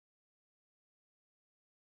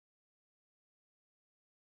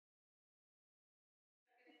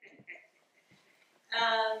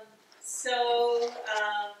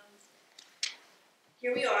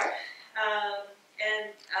Here we are.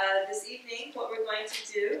 This evening, what we're going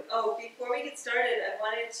to do, before we get started, I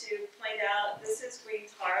wanted to point out, this is Green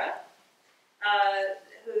Tara,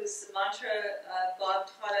 whose mantra Bob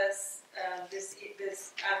taught us this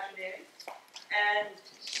afternoon. And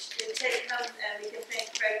we can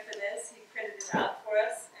thank Craig for this. He printed it out for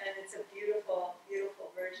us, and it's a beautiful,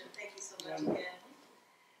 beautiful version. Thank you so much again.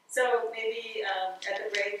 So maybe at the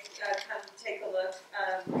break, come take a look.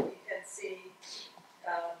 You can see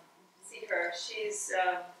her. She's,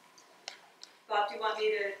 Bob, do you want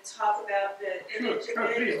me to talk about the image a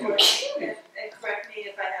bit, and correct me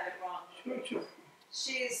if I have it wrong? Sure.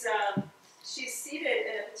 She's seated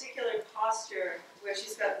in a particular posture where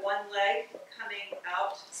she's got one leg coming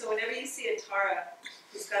out. So whenever you see a Tara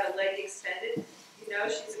who's got a leg extended, you know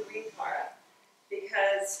she's a Green Tara,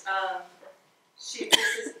 because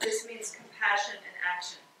this means compassion and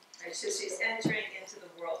action. Right? So she's entering into the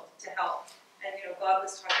world to help. And Bob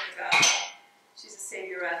was talking about she's a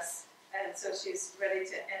savioress, and so she's ready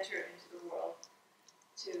to enter into the world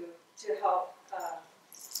to help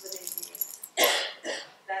living beings.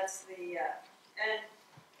 That's the and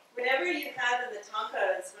whenever you have in the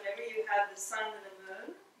tankas, whenever you have the sun and the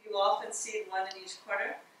moon, you often see one in each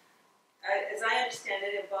corner. As I understand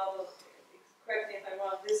it, and Bob will correct me if I'm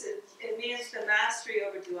wrong. It means the mastery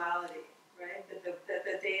over duality. Right? That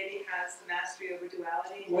the deity has the mastery over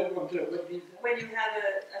duality. What means that? When you have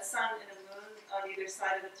a sun and a moon on either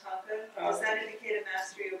side of the tanka, does that indicate a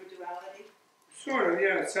mastery over duality? Sort of,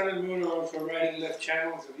 yeah. Sun and moon are also right and left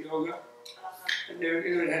channels of yoga. And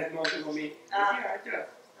it has multiple meanings. Yeah, it does.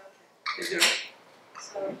 Okay. It does.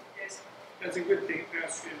 So that's a good thing,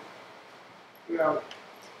 mastery of duality.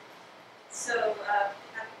 So, have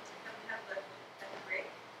a break.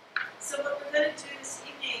 So what we're going to do this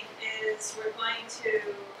evening is we're going to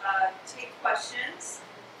take questions,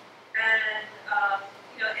 and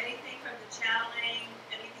anything from the channeling,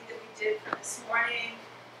 anything that we did from this morning.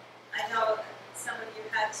 I know some of you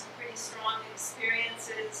had some pretty strong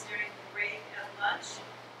experiences during the break and lunch,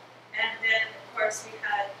 and then of course we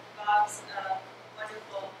had Bob's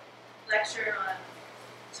wonderful lecture on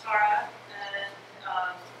Tara and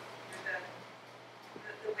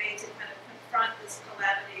the way to kind of confront this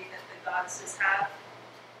calamity that the goddesses have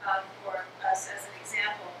for us as an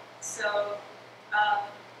example. So,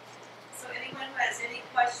 so anyone who has any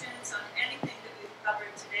questions on anything that we've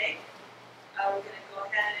covered today, we're going to go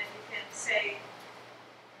ahead and you can say,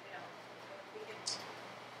 we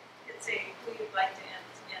can say who you'd like to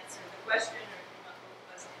answer the question, or if you want both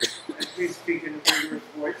of us to. Please speak in a bigger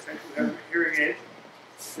voice. I do have a hearing aid.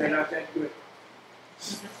 They're not that good.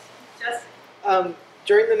 Justin?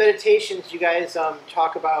 During the meditations, you guys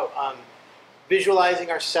talk about visualizing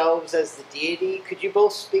ourselves as the deity. Could you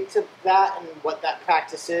both speak to that and what that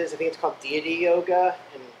practice is? I think it's called deity yoga,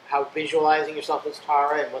 and how visualizing yourself as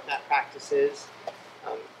Tara and what that practice is.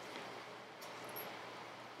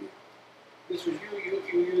 This was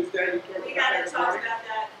you used that. We haven't talked about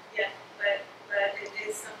that yet, but it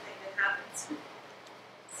is something that happens.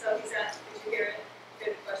 So he's asked, did you hear it?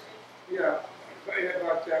 Good question. Yeah,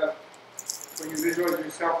 about when you visualize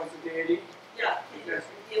yourself as a deity. Yeah,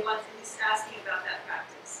 he's asking about that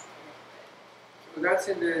practice. So that's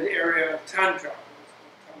in the area of Tantra.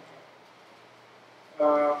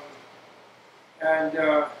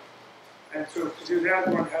 And so to do that,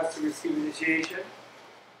 one has to receive initiation.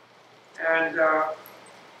 And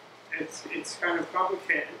it's kind of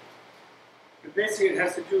complicated. But basically it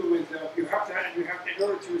has to do with, you have to, in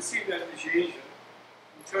order to receive that initiation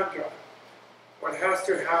in Tantra, one has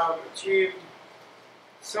to have achieved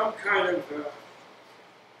some kind of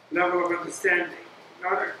level of understanding,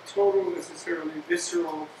 not a total, necessarily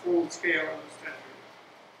visceral, full-scale understanding,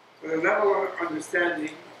 but a level of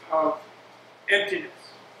understanding of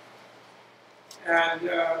emptiness. And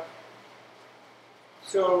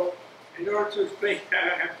so, in order to explain that,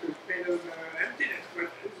 I have to explain emptiness,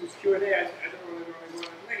 but this is Q&A, I don't really go into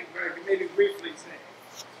length, but I can maybe briefly say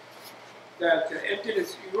that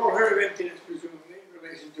emptiness, you've all heard of emptiness, presumably, in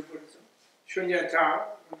relation to Buddhism. Shunyata,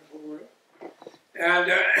 wonderful word.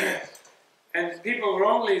 And people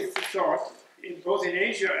wrongly thought, both in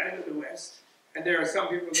Asia and in the West, and there are some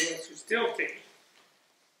people in the West who still think,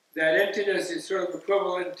 that emptiness is sort of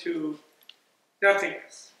equivalent to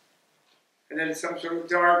nothingness. And then some sort of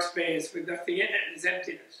dark space with nothing in it is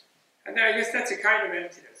emptiness. And I guess that's a kind of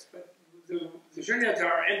emptiness, but the Shunyata,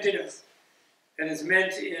 emptiness, that is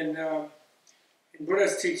meant in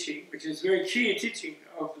Buddha's teaching, which is very key teaching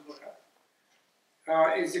of the Buddha,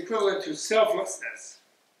 is equivalent to selflessness.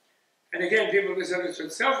 And again, people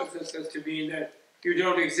misunderstood selflessness as to mean that you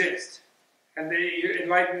don't exist. And the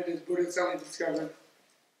enlightenment, as Buddha suddenly discovered,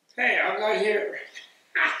 hey, I'm not here.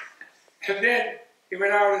 And then he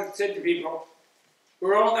went out and said to people,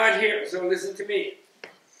 we're all not here, so listen to me.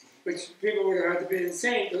 Which people would have had to be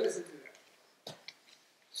insane to listen to that.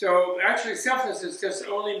 So actually selflessness just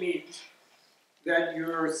only means that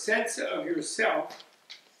your sense of yourself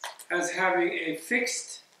as having a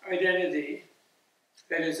fixed identity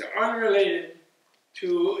that is unrelated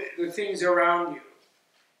to the things around you,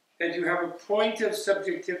 that you have a point of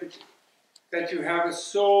subjectivity, that you have a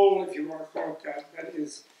soul, if you want to call it that, that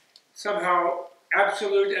is somehow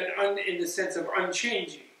absolute and in the sense of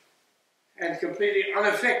unchanging and completely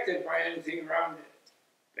unaffected by anything around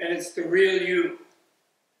it. And it's the real you.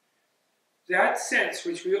 That sense,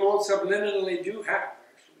 which we all subliminally do have,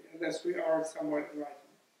 actually, unless we are somewhat enlightened,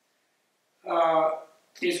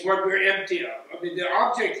 is what we're empty of. I mean, the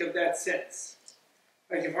object of that sense.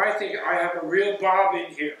 Like if I think I have a real Bob in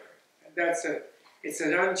here, and it's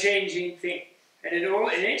an unchanging thing. And in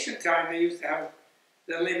ancient time, they used to have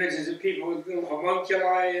little images of people with little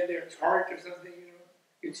homunculi in their heart or something, you know.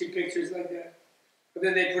 You'd see pictures like that. But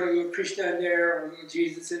then they put a little Krishna in there, or a little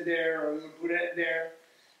Jesus in there, or a little Buddha in there.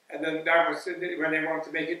 And then that was when they wanted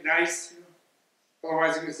to make it nice, you know.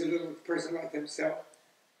 Otherwise it was a little person like himself.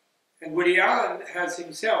 And Woody Allen has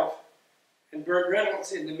himself, and Burt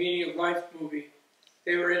Reynolds in the Meaning of Life movie,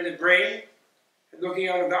 they were in the brain, and looking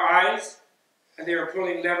out of the eyes, and they were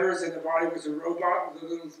pulling levers, and the body was a robot with a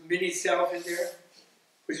little mini self in there,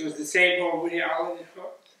 which was the same old Woody Allen.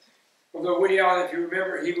 Although Woody Allen, if you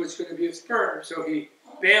remember, he was going to be a sperm, so he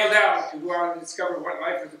bailed out to go out and discover what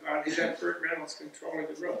life was about. He let Burt Reynolds controlling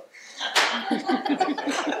the road.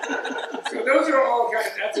 So those are all kind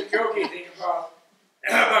of, that's a jokey thing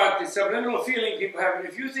about the subliminal feeling people have. And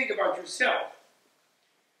if you think about yourself,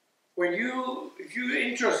 if you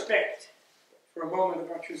introspect for a moment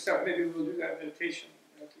about yourself, maybe we'll do that meditation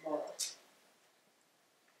tomorrow.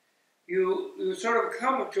 You sort of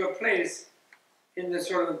come to a place in the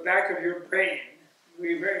sort of back of your brain.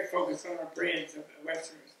 We're very focused on our brains, of the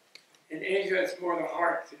Westerners. In Asia, it's more the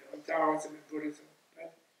heart, you know, Taoism and Buddhism.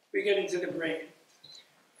 But we get into the brain,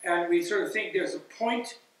 and we sort of think there's a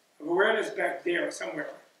point of awareness back there somewhere.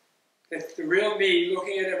 That's the real me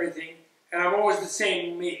looking at everything, and I'm always the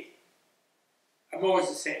same me. I'm always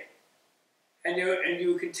the same. And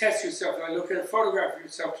you can test yourself. I look at a photograph of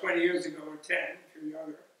yourself 20 years ago, or 10, if you're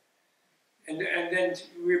younger. And then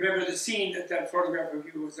remember the scene that photograph of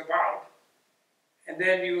you was about. And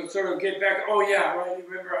then you sort of get back, oh yeah, well, I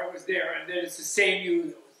remember I was there. And then it's the same you that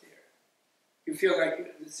was there. You feel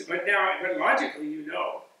like, but logically you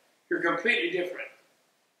know, you're completely different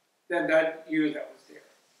than that you that was there.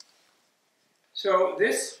 So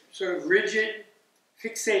this sort of rigid,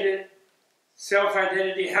 fixated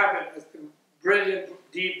self-identity habit, as the brilliant,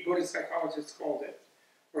 deep Buddhist psychologists called it,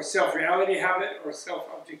 or self-reality habit, or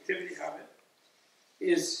self-objectivity habit,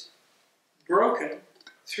 is broken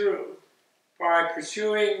through by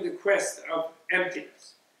pursuing the quest of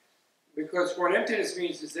emptiness. Because what emptiness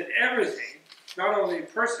means is that everything, not only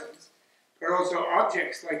persons, but also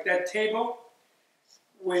objects, like that table,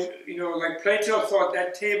 when, you know, like Plato thought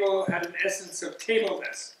that table had an essence of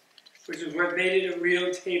tableness, which is what made it a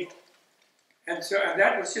real table. And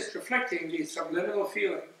that was just reflecting the subliminal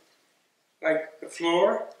feeling. Like the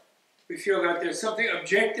floor, we feel that there's something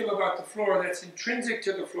objective about the floor that's intrinsic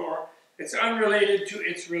to the floor, that's unrelated to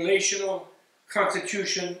its relational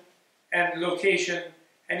constitution and location,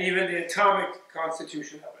 and even the atomic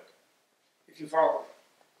constitution of it, if you follow me.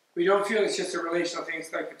 We don't feel it's just a relational thing,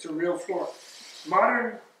 it's like it's a real floor.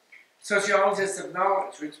 Modern sociologists of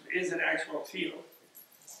knowledge, which is an actual field,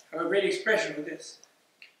 have a great expression for this.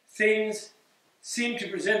 Things seem to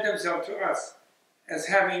present themselves to us as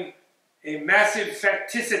having a massive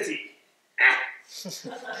facticity.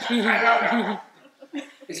 I don't know.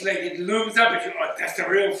 It's like it looms up at you, oh, that's the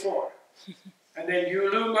real floor. And then you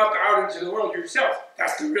loom up out into the world yourself.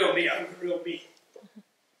 That's the real me, I'm the real me.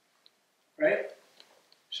 Right?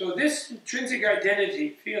 So this intrinsic identity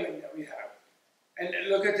feeling that we have, and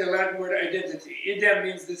look at the Latin word identity. Idem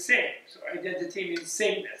means the same. So identity means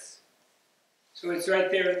sameness. So it's right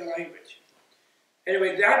there in the language.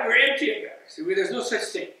 Anyway, that we're empty of that. See, there's no such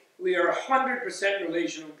thing. We are 100%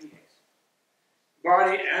 relational beings.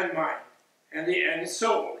 Body and mind. And the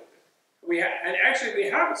soul. And actually we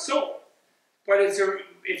have a soul. But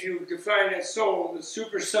if you define as soul, the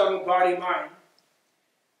super subtle body-mind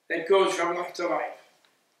that goes from life to life.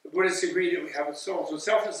 The Buddhists agree that we have a soul. So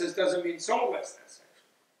selflessness doesn't mean soullessness,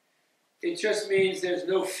 actually. It just means there's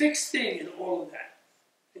no fixed thing in all of that.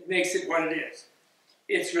 It makes it what it is.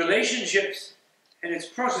 It's relationships and its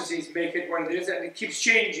processes make it what it is, and it keeps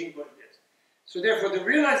changing what it is. So therefore, the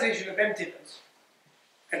realization of emptiness,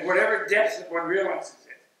 at whatever depth that one realizes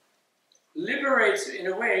it, liberates, in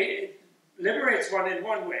a way, it liberates one in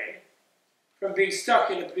one way from being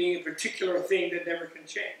stuck in it being a particular thing that never can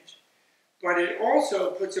change. But it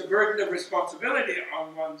also puts a burden of responsibility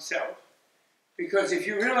on oneself, because if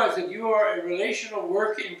you realize that you are a relational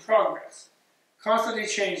work in progress, constantly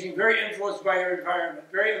changing, very influenced by your environment,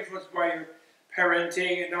 very influenced by your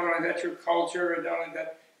parenting, and not only that, your culture, and not only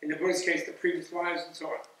that, in the Buddhist case, the previous lives and so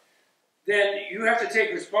on, then you have to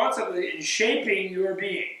take responsibility in shaping your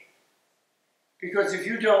being. Because if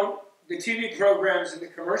you don't, the TV programs and the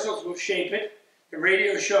commercials will shape it, the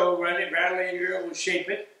radio show running, rattling in your ear will shape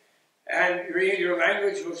it, and your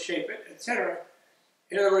language will shape it, etc.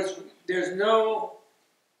 In other words, there's no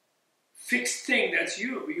fixed thing that's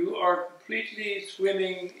you. You are completely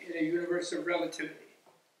swimming in a universe of relativity.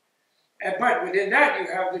 But within that,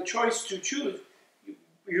 you have the choice to choose.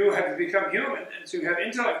 You have become human, and so you have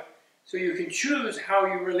intellect. So you can choose how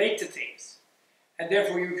you relate to things. And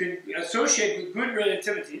therefore, you can associate with good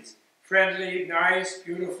relativities, friendly, nice,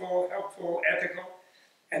 beautiful, helpful, ethical,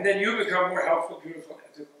 and then you become more helpful, beautiful,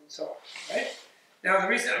 ethical, and so on, right? Now, the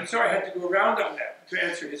reason, I'm sorry I had to go around on that to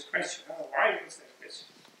answer his question. I don't know why he was like this.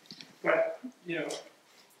 But, you know,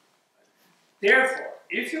 therefore,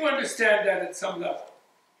 if you understand that at some level,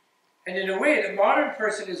 and in a way, the modern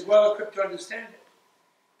person is well equipped to understand it,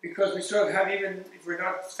 because we sort of have, even if we're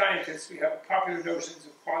not scientists, we have popular notions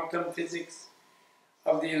of quantum physics,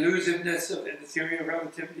 of the elusiveness of the theory of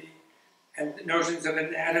relativity, and notions of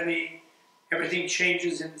anatomy. Everything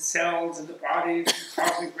changes in the cells and the bodies, the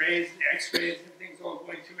cosmic rays, the X-rays, everything's all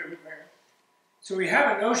going through everywhere. So we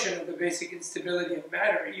have a notion of the basic instability of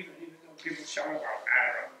matter, even though people shout about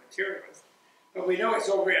matter, I'm a materialist. But we know it's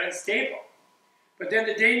all very unstable. But then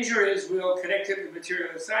the danger is we'll connect it with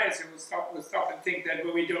materialist science, and we'll stop and think that,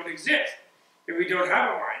 well, we don't exist, that we don't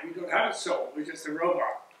have a mind, we don't have a soul, we're just a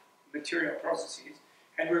robot, material processes.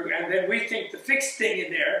 And then we think the fixed thing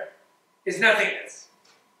in there is nothingness.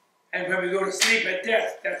 And when we go to sleep at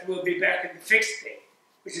death, that will be back in the fixed thing,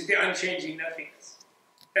 which is the unchanging nothingness.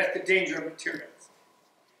 That's the danger of materialism.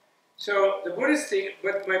 So the Buddhist thing,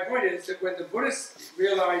 but my point is that when the Buddhists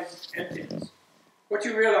realize emptiness, what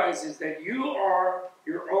you realize is that you are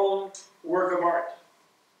your own work of art.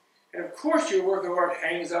 And of course your work of art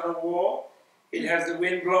hangs on a wall, it has the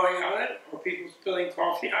wind blowing on it, or people spilling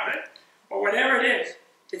coffee on it, or whatever it is.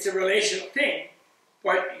 It's a relational thing,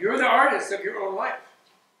 but you're the artist of your own life.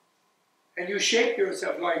 And you shape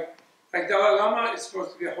yourself like Dalai Lama is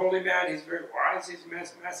supposed to be a holy man. He's very wise. He's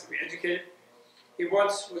massively educated. He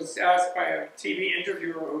once was asked by a TV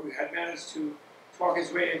interviewer who had managed to talk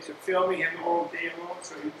his way into filming him all day long.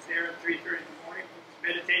 So he was there at 3:30 in the morning. He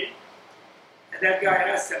was meditating. And that guy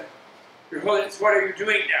asked him, "Your Holiness, what are you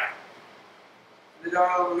doing now?" And the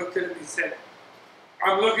Dalai Lama looked at him and he said,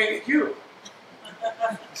 "I'm looking at you."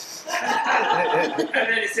 And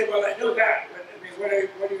then he said, "Well, I know that, but I mean,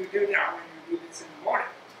 what do you do now when you do this in the morning?"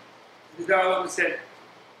 And the Dalai Lama said,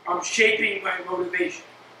 "I'm shaping my motivation.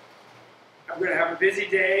 I'm going to have a busy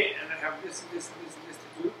day, and I have this and this and this and this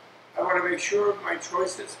to do. I want to make sure my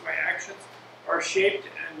choices, my actions, are shaped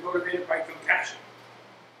and motivated by compassion,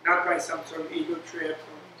 not by some sort of ego trip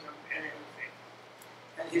or any other thing."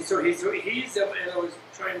 And he's in other words,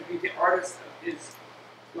 trying to be the artist of his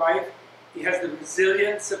life. He has the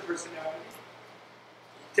resilience of personality.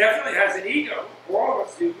 He definitely has an ego, all of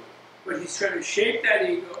us do, but he's trying to shape that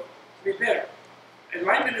ego to be better.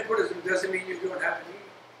 Enlightenment in Buddhism doesn't mean you don't have an ego.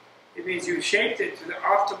 It means you shaped it to the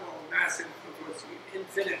optimal, massive,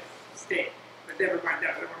 infinite state. But never mind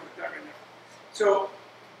that, I don't want to talk right now. So,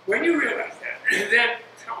 when you realize that, then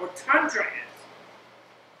what Tantra is,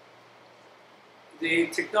 the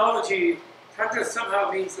technology, Tantra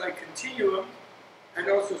somehow means like continuum, and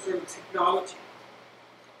also sort of technology.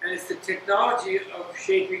 And it's the technology of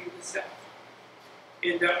shaping the self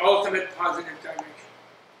in the ultimate positive direction.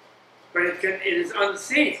 But it is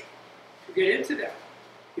unsafe to get into that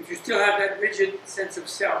if you still have that rigid sense of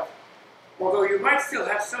self, although you might still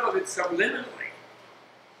have some of it subliminally,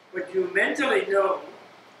 but you mentally know,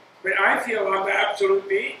 when I feel I'm the absolute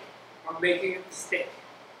being, I'm making a mistake.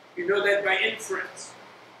 You know that by inference,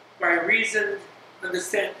 by reasoned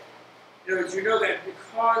understanding. In other words, you know that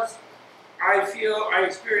because I feel, I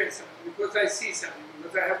experience something, because I see something,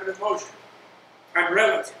 because I have an emotion, I'm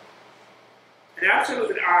relative. An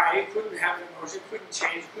absolute I couldn't have an emotion, couldn't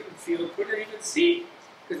change, couldn't feel, couldn't even see,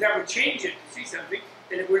 because that would change it to see something,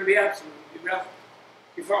 then it wouldn't be absolute, it would be relative.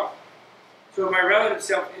 You follow? So my relative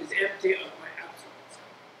self is empty of my absolute self.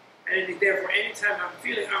 And therefore, anytime I'm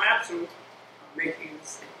feeling I'm absolute, I'm making a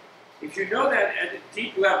mistake. If you know that at a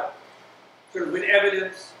deep level, sort of with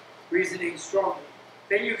evidence, reasoning strongly,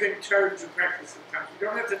 then you can turn to practice sometimes. You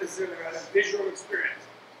don't have to necessarily have a visual experience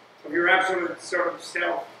of your absolute sort of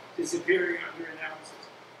self disappearing under analysis,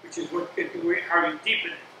 which is how you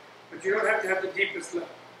deepen it. But you don't have to have the deepest level.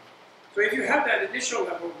 So if you have that initial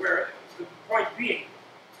level where the point being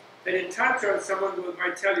that in Tantra someone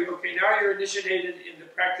might tell you, okay, now you're initiated in the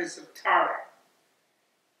practice of Tara.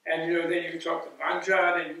 And then you talk the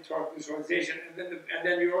mantra, then you talk visualization, and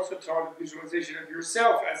then you also talk the visualization of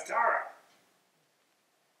yourself as Tara.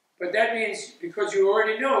 But that means, because you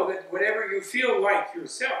already know that whatever you feel like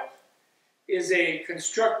yourself is a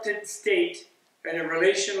constructed state and a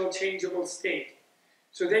relational changeable state.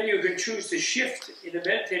 So then you can choose to shift in a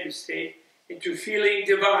meditative state into feeling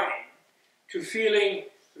divine, to feeling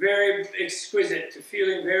very exquisite, to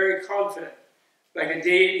feeling very confident, like a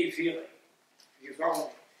deity feeling, if you follow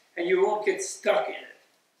me. And you won't get stuck in it.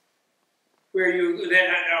 Where you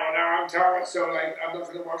then, now I'm Tara, so like, I'm not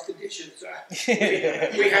going to wash the dishes.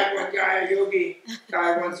 We had one guy, a yogi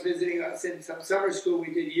guy, once visiting us in some summer school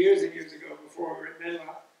we did years and years ago before we were at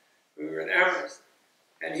Menla. We were in Amherst.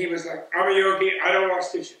 And he was like, I'm a yogi, I don't wash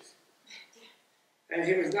dishes. And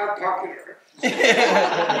he was not popular. He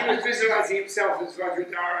was visualizing himself as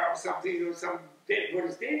Vajradhara or something, some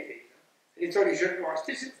Buddhist deity. And he thought he shouldn't wash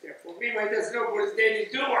dishes, therefore. Meanwhile, there's no Buddhist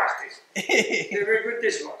deities do wash dishes. They're very good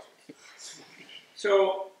dishwashers.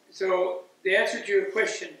 So the answer to your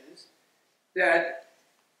question is that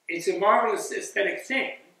it's a marvelous aesthetic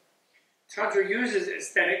thing. Tantra uses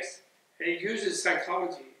aesthetics and it uses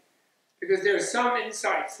psychology because there are some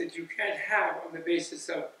insights that you can't have on the basis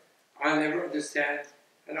of I'll never understand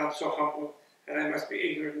and I'm so humble and I must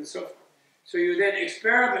be ignorant and so forth. So you then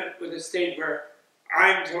experiment with a state where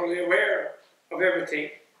I'm totally aware of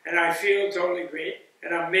everything and I feel totally great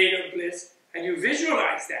and I'm made of bliss, and you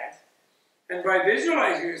visualize that. And by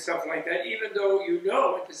visualizing yourself like that, even though you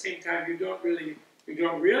know at the same time you don't really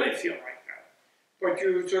feel like that, but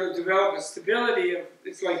you sort of develop a stability of,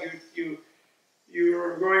 it's like you're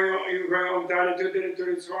going on, and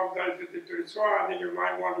then your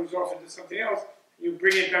mind wanders off into something else. You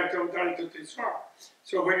bring it back to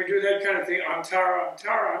So when you do that kind of thing, I'm Tara,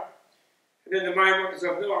 and then the mind wanders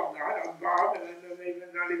off, no, I'm not, I'm Bob, and then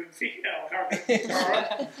not even female, I'm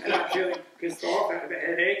Tara, and I'm feeling pissed off, and I have a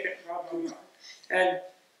headache, and blah, blah, blah. And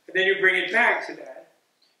then you bring it back to that.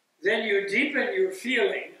 Then you deepen your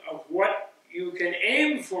feeling of what you can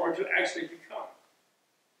aim for to actually become.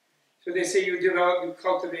 So they say you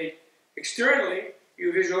cultivate externally,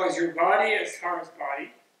 you visualize your body as Tara's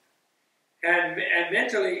body, and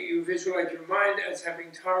mentally you visualize your mind as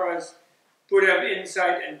having Tara's Buddha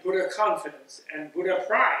insight and Buddha confidence and Buddha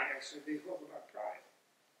pride, actually, they talk about pride,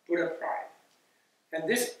 Buddha pride. And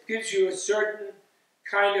this gives you a certain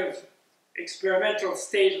kind of experimental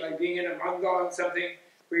state, like being in a mandala and something,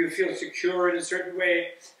 where you feel secure in a certain way,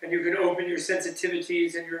 and you can open your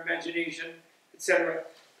sensitivities and your imagination, etc.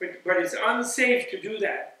 But it's unsafe to do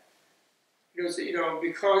that, because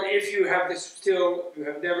if you have this still, you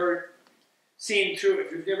have never seen through,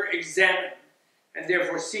 if you've never examined, and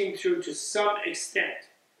therefore seen through to some extent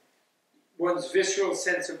one's visceral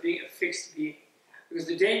sense of being a fixed being. Because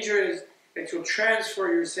the danger is that you'll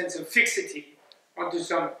transfer your sense of fixity onto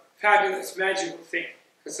some fabulous magical thing.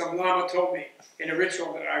 Because some Lama told me in a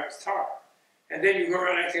ritual that I was Tara. And then you go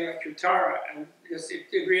around acting like you're Tara, and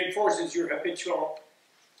it reinforces your habitual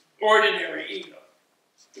ordinary ego,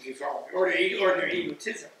 if you follow me, ordinary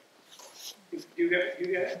egotism. You get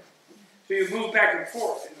it? So you move back and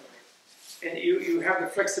forth in a way. And you have the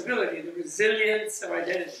flexibility, the resilience of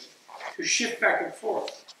identity to shift back and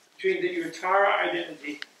forth between your Tara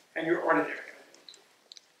identity and your ordinary identity.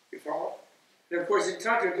 You follow? And of course in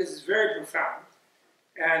Tantra this is very profound.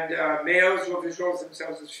 And males will visualize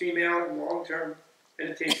themselves as female in long-term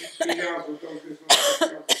meditation. Females will visualize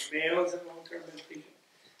themselves as males in long-term meditation.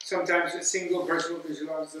 Sometimes a single person will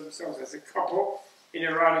visualize themselves as a couple in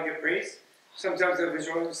erotic embrace. Sometimes they'll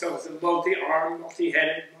visualize themselves as a multi-armed,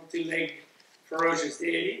 multi-headed, multi-legged, ferocious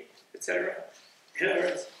deity, etc. In other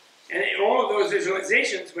words, and all of those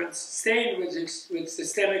visualizations, when sustained with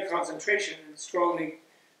systemic concentration and strongly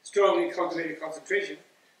cultivated concentration,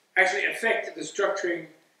 actually affect the structuring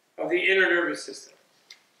of the inner nervous system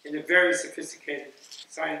in a very sophisticated,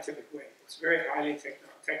 scientific way. It's very highly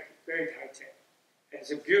very high tech. And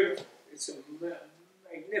it's a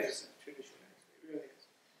magnificent tradition, actually, it really is.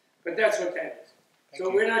 But that's what that is. So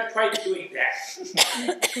we're not quite doing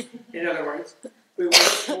that. In other words, we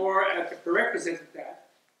work more at the prerequisite of that,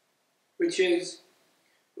 which is,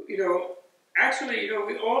 actually,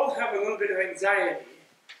 we all have a little bit of anxiety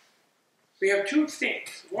we have two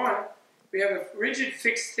things. One, we have a rigid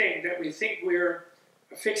fixed thing that we think we're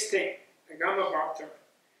a fixed thing, like I'm a Bob Thurman.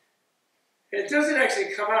 And it doesn't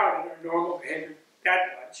actually come out in our normal behavior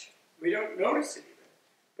that much. We don't notice it even.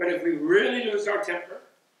 But if we really lose our temper,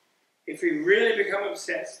 if we really become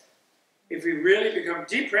obsessed, if we really become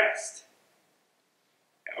depressed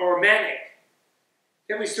or manic,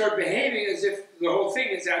 then we start behaving as if the whole thing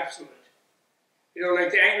is absolute. You know,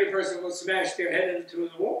 like the angry person will smash their head into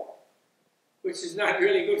the wall, which is not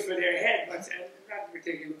really good for their head, but not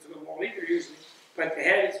particularly good for the wall either usually, but the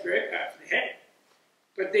head is very bad for the head.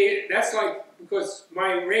 But that's like, because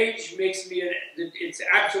my rage makes me, it's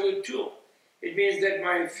absolute tool. It means that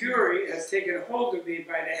my fury has taken hold of me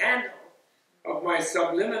by the handle of my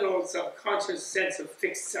subliminal, subconscious sense of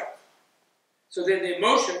fixed self. So then the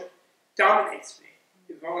emotion dominates me.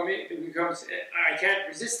 You follow me? It becomes, I can't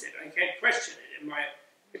resist it. I can't question it.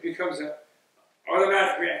 It becomes an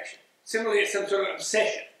automatic reaction. Similarly, it's some sort of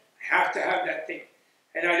obsession. I have to have that thing.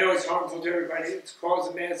 And I know it's harmful to everybody. It's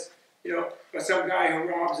caused a mess, you know, or some guy who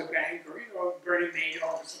robs a bank or, you know, Bernie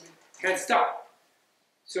Madoff or something. Can't stop.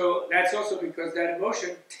 So that's also because that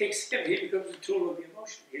emotion takes him. He becomes a tool of the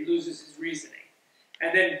emotion. He loses his reasoning.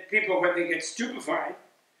 And then people, when they get stupefied,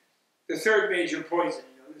 the third major poison,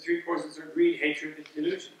 you know, the three poisons are greed, hatred, and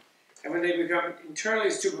delusion. And when they become internally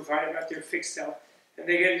stupefied about their fixed self, and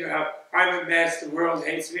they get into how I'm a mess, the world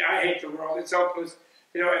hates me, I hate the world, it's hopeless,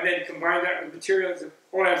 you know, and then combine that with materialism,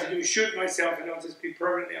 all I have to do is shoot myself and I'll just be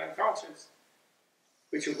permanently unconscious.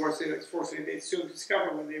 Which, of course, fortunately, they soon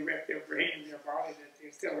discover when they wreck their brain and their body that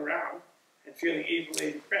they're still around and feeling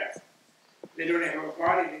evilly depressed. They don't have a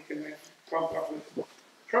body they can pump up with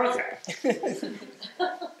Prozac.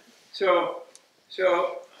 So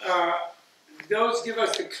those give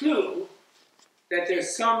us the clue that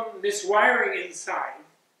there's some miswiring inside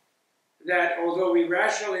that, although we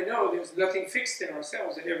rationally know there's nothing fixed in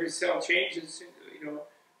ourselves, and every cell changes, you know,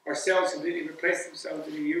 our cells completely replace themselves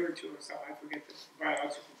in a year or two or so. I forget the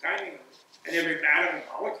biological timing of it. And every atom and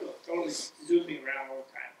molecule is totally zooming around all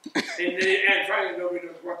the time. And finally, nobody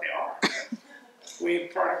knows what they are.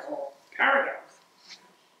 Wave particle paradox.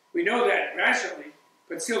 We know that rationally,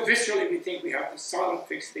 but still viscerally we think we have the solid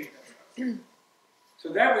fixed thing that's us. So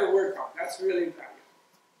that we'll work on. That's really valuable.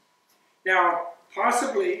 Now,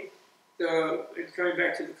 possibly, coming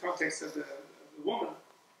back to the context of the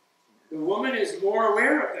woman is more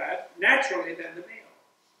aware of that naturally than the male.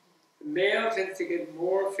 The male tends to get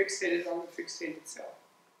more fixated on the fixated self.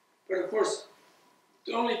 But of course,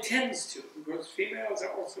 it only tends to, because females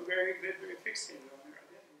are also very, very, very fixated on their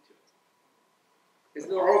identity too. There's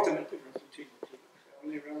no ultimate difference between the two. They're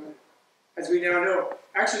only relative. As we now know.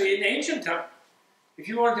 Actually, in ancient time, if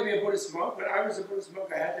you wanted to be a Buddhist monk, when I was a Buddhist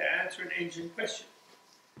monk, I had to answer an ancient question.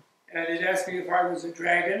 And it asked me if I was a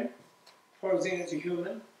dragon, posing as a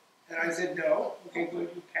human. And I said, no. Okay, good,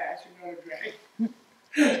 you pass. You're not a dragon.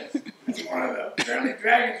 That's one of them. Apparently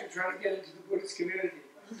dragons were trying to get into the Buddhist community.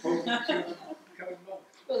 Posing as human, becoming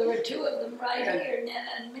monks. Well, there were two of them right here, Nana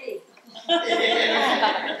and me.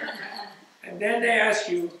 And then they ask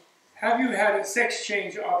you, have you had a sex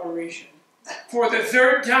change operation for the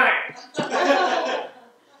third time?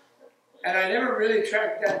 And I never really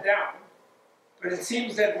tracked that down. But it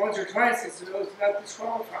seems that once or twice it's not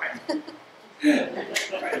disqualified. You're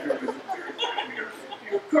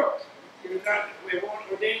cooked. You're not, we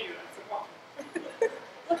won't ordain you as a monk.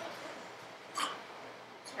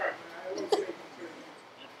 Sorry, I won't say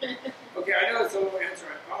it. Okay, I know it's a long answer, I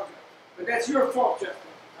apologize. But that's your fault,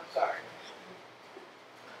 Justin. I'm sorry.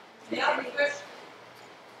 Yeah, any question?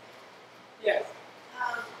 Yes.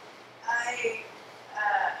 I'm going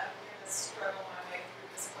to struggle my way through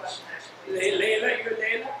this question, actually. Layla, you're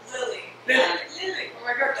Layla? Lily. Lily. Lily. Oh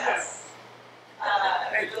my God, Yes.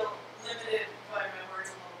 Thank you. A little limited by my words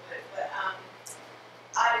a little bit, but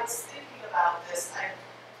I was thinking about this. I've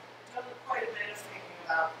done quite a bit of thinking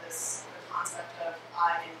about this, the concept of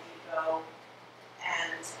I and ego,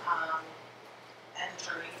 and the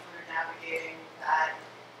journey through navigating that,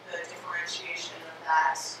 the differentiation of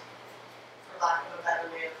that, for lack of a better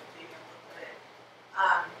way of being able to put it.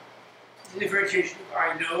 The differentiation of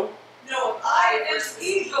I know. No, of I versus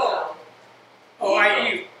ego. Oh, I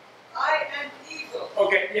you. I and ego.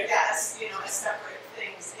 Okay, yes. Yes, you know, as separate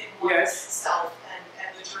things in one's Yes. self,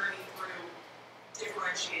 and the journey through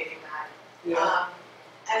differentiating that. Yeah.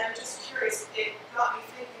 And I'm just curious, it got me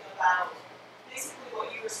thinking about basically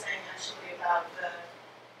what you were saying actually about the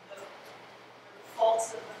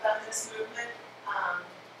faults of the feminist movement,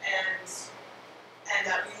 and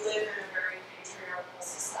that we live in a very patriarchal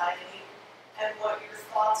society, and what your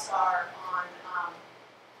thoughts are on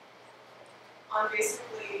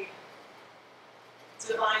basically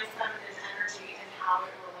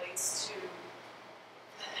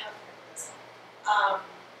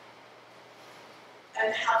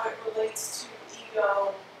relates to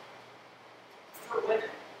ego for women.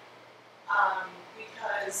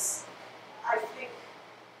 Because I think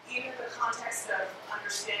even in the context of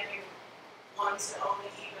understanding one's own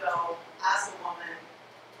ego as a woman,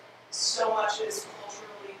 so much is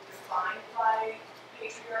culturally defined by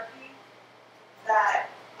patriarchy that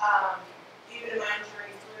even in my own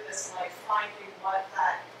journey through this, like finding what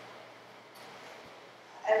that,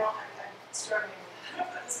 I'm struggling with how to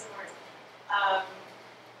put this in words.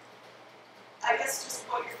 I guess just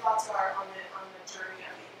what your thoughts are on the journey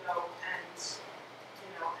of ego and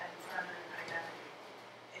and feminine identity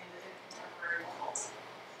in contemporary world.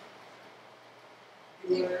 You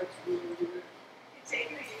want to answer? You can take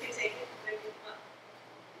it, or you can take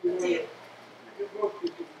it. You both you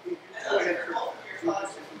can I'd love to hear both of your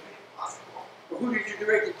thoughts if possible. Well, who did you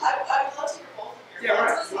direct it to? I would love to hear both of your Yeah,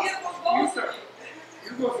 right. thoughts. Let's hear from You both of start.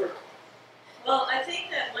 you. You go first. Well, I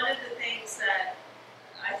think that one of the things that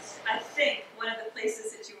I think one of the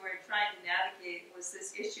places that you were trying to navigate was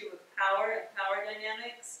this issue of power and power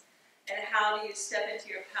dynamics, and how do you step into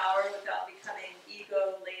your power without becoming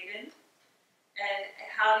ego-laden, and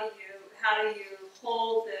how do you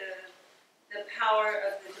hold the power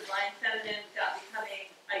of the divine feminine without becoming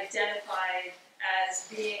identified as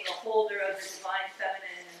being a holder of the divine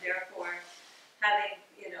feminine, and therefore having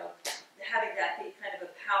that be kind of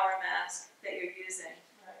a power mask that you're using.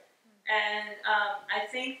 And I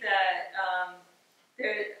think that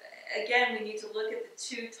again, we need to look at the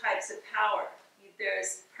two types of power.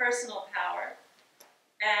 There's personal power,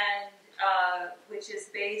 and which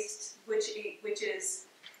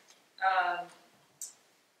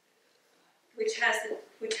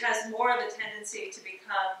has more of a tendency to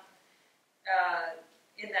become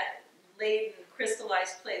in that latent,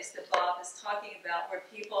 crystallized place that Bob is talking about, where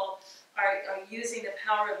people are using the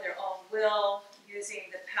power of their own will,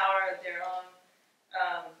 using the power of their own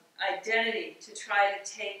identity to try to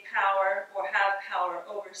take power or have power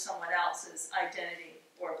over someone else's identity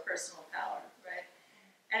or personal power, right?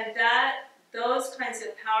 And those kinds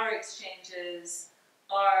of power exchanges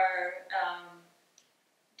are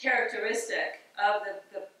characteristic of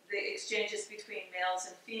the exchanges between males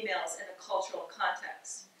and females in a cultural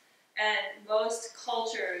context. And most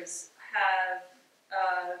cultures have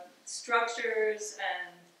structures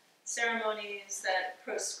and ceremonies that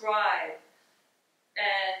prescribe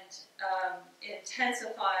and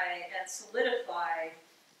intensify and solidify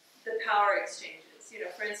the power exchanges.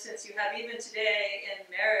 For instance, you have even today in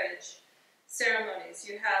marriage ceremonies,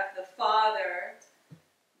 you have the father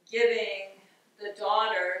giving the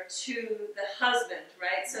daughter to the husband,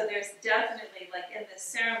 right? So there's definitely, like in this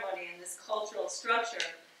ceremony, in this cultural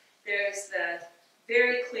structure, there's the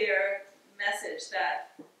very clear message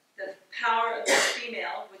that the power of the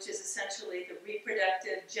female, which is essentially the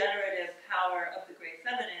reproductive, generative power of the great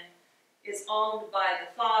feminine, is owned by the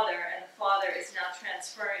father, and the father is now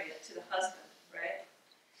transferring it to the husband, right?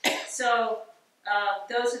 So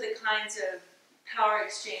those are the kinds of power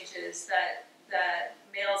exchanges that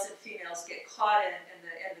males and females get caught in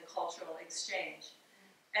the cultural exchange.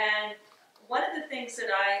 And one of the things that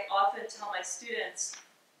I often tell my students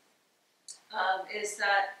is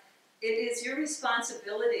that it is your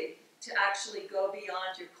responsibility to actually go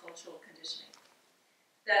beyond your cultural conditioning.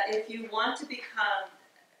 That if you want to become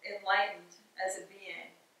enlightened as a being,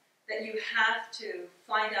 that you have to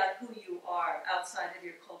find out who you are outside of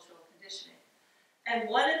your cultural conditioning. And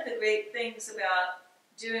one of the great things about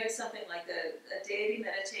doing something like a deity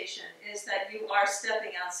meditation is that you are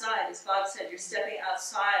stepping outside. As Bob said, you're stepping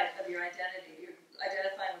outside of your identity. You're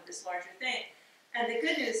identifying with this larger thing. And the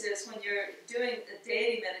good news is when you're doing a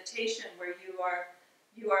deity meditation where you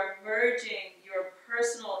are merging your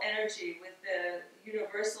personal energy with the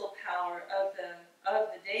universal power of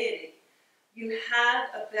the deity, you have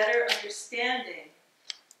a better understanding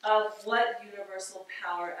of what universal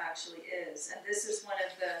power actually is. And this is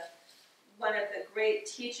one of the great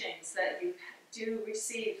teachings that you do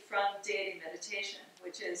receive from deity meditation,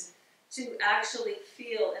 which is to actually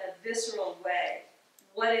feel in a visceral way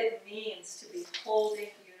what it means to be holding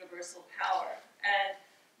universal power. And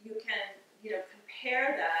you can,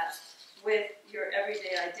 compare that with your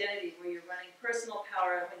everyday identity, where you're running personal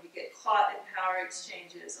power when you get caught in power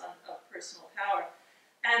exchanges of personal power.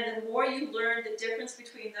 And the more you learn the difference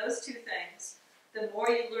between those two things, the more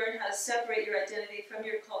you learn how to separate your identity from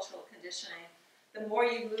your cultural conditioning, the more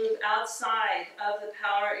you move outside of the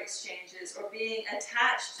power exchanges or being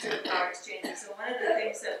attached to the power exchanges. And one of the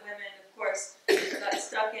things that women, of course, got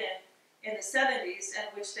stuck in the 70s, and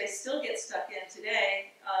which they still get stuck in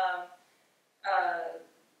today,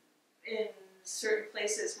 in certain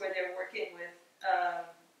places where they're working with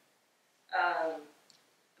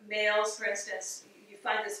males, for instance, you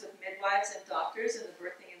find this with midwives and doctors in the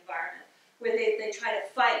birthing environment, where they try to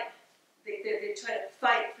fight. They try to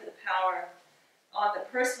fight for the power on the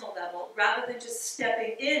personal level, rather than just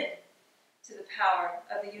stepping in to the power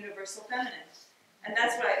of the universal feminine. And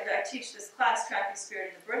that's why I teach this class, Tracking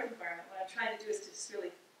Spirit in the Birth Environment. What I'm trying to do is to just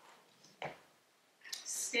really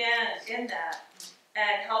stand in that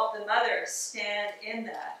and help the mother stand in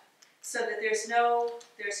that, so that there's no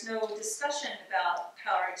discussion about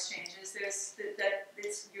power exchanges.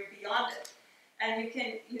 You're beyond it, and you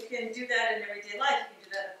can do that in everyday life. You can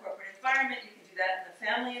do that in a corporate environment. You can do that in the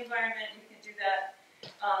family environment. You can do that,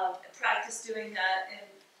 practice doing that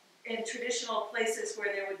in traditional places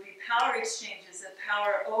where there would be power exchanges of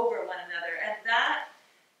power over one another, and that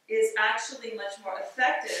is actually much more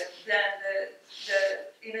effective than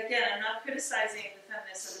and again, I'm not criticizing the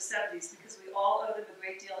feminists of the 70s, because we all owe them a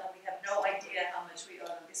great deal, and we have no idea how much we owe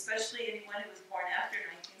them, especially anyone who was born after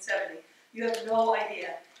 1970. You have no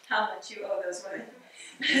idea how much you owe those women.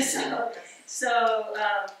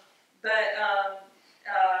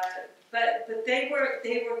 But they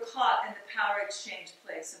were caught in the power exchange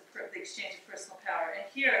place, the exchange of personal power. And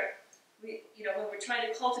here, when we're trying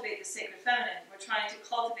to cultivate the sacred feminine, we're trying to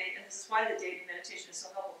cultivate, and this is why the daily meditation is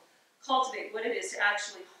so helpful, cultivate what it is to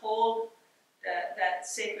actually hold that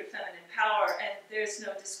sacred feminine power, and there's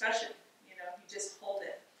no discussion. You just hold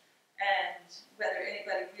it. And whether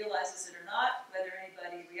anybody realizes it or not, whether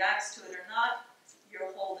anybody reacts to it or not,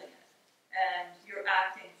 you're holding it. And you're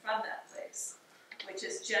acting from that place, which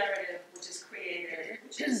is generative, which is creative,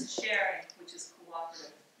 which is sharing, which is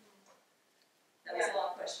cooperative. That was a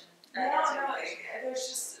long question.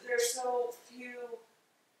 There's so few,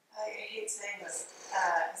 I hate saying this,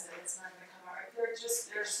 because it's not going to come out right.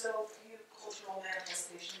 There's so few cultural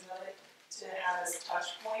manifestations of it to have as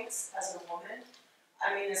touch points as a woman.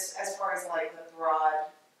 I mean, as far as like the broad,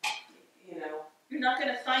 You're not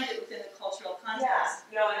going to find it within the cultural context.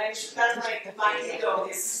 Yeah, no, and that's my ego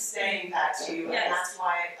is saying that to you, Yes. and that's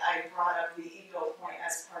why I brought up the ego point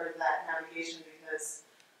as part of that navigation, because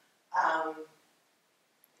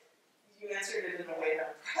you answered it in a way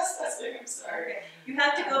that I'm processing. I'm sorry. Okay. You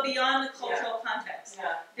have to go beyond the cultural context.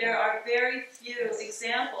 Yeah. There are very few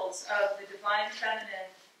examples of the divine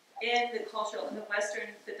feminine in the dominant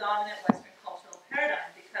Western cultural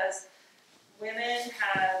paradigm, because women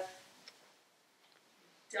have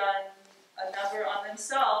done a number on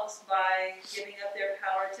themselves by giving up their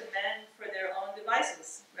power to men for their own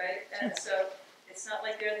devices, right? And so it's not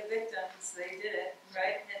like they're the victims, they did it,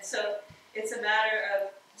 right? And so it's a matter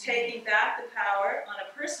of taking back the power on a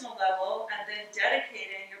personal level, and then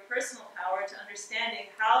dedicating your personal power to understanding,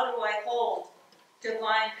 how do I hold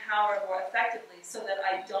divine power more effectively, so that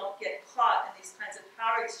I don't get caught in these kinds of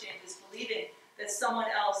power exchanges, believing that someone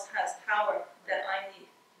else has power that I need,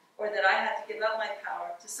 or that I have to give up my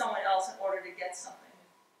power to someone else in order to get something,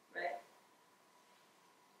 right?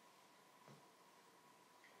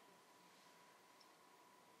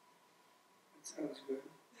 That sounds good.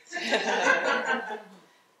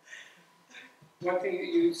 One thing that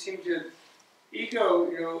you seem to, ego,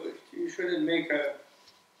 you shouldn't make a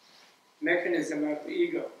mechanism out of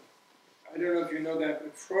ego. I don't know if you know that,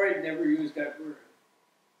 but Freud never used that word.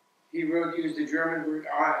 He used the German word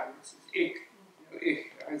I, which is ich,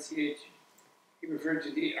 ich, I-C-H. He referred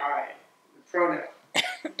to the I, the pronoun.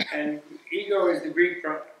 And ego is the Greek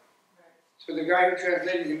pronoun. So the guy who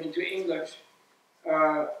translated him into English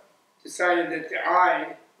decided that the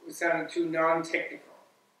I was sounding too non-technical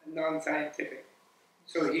and non-scientific.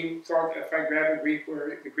 So he thought, if I grab a Greek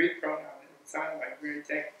word, the Greek pronoun, it would sound like very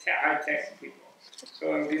high-tech people.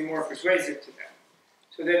 So it would be more persuasive to them.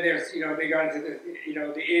 So then there's, they got into the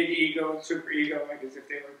id, ego, and superego, like as if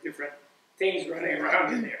they were different things running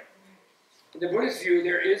around in there. In the Buddhist view,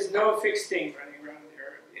 there is no fixed thing running around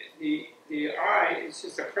there. The I is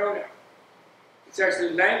just a pronoun. It's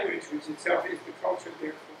actually language, which itself is the culture,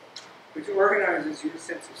 therefore, which organizes your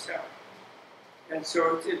sense of self. And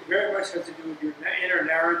so it very much has to do with your inner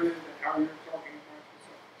narrative and how you're talking about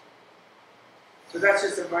yourself. So that's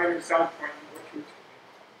just a minor side point of what you're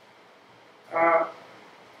talking about.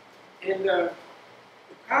 In the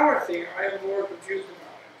power thing, I am more confused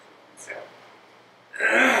about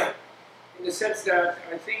myself. In the sense that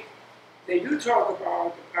I think they do talk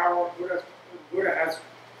about the power. Buddha has,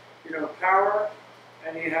 power,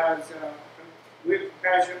 and he has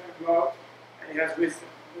compassion and love, and he has wisdom.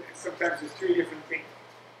 Sometimes there's three different things.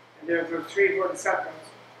 And there are those three bodhisattvas,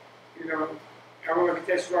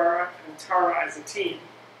 Avalokiteshvara and Tara as a team.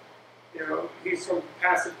 He's sort of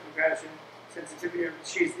passive compassion, sensitivity, and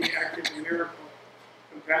she's the active and miracle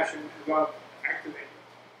compassion and love activated.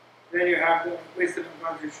 Then you have the wisdom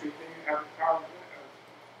of Manjushri, then you have the power of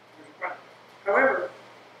Buddha. However,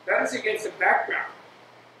 that is against the background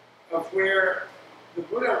of where the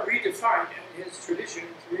Buddha redefined, and his tradition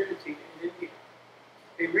and community in India,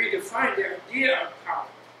 they redefined the idea of power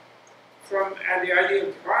and the idea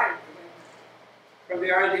of divine, from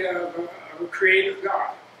the idea of a creator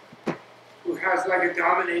God who has like a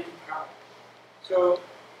dominating power. So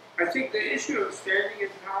I think the issue of standing in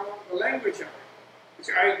power, the language of it, which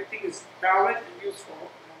I think is valid and useful,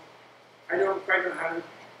 I don't quite know how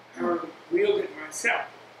to wield it myself.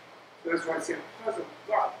 So that's why I say I'm puzzled.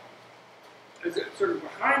 But as a, sort of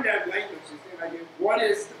behind that language is the idea of what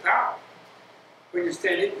is the power? When you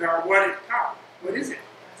stand in power, what is power? What is it?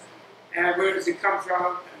 And where does it come from?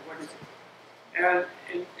 And what is it? And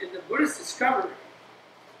in the Buddhist discovery,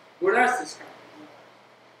 Buddha's discovery,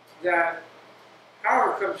 that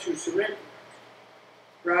power comes through surrender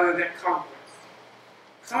rather than conquest.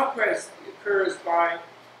 Conquest occurs by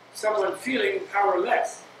someone feeling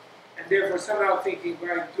powerless, and therefore somehow thinking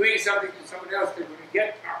by doing something to someone else they're going to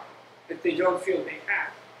get power that they don't feel they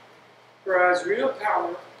have. Whereas real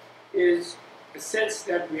power is a sense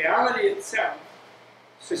that reality itself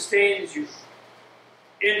sustains you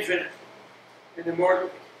infinitely and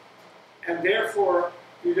immortally, and therefore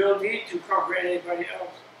you don't need to conquer anybody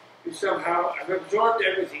else. You somehow have absorbed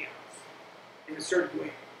everything else in a certain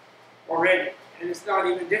way already, and it's not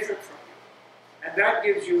even different from you. And that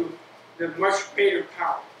gives you the much greater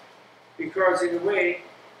power, because in a way,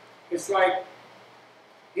 it's like,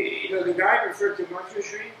 you know, the guy referred to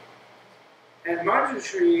Manjushri, and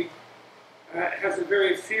Manjushri has a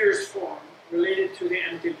very fierce form related to the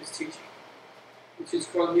Emptiness teaching, which is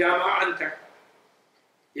called Yama Antaka.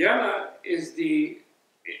 Yama is the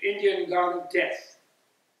Indian god of death,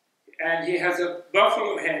 and he has a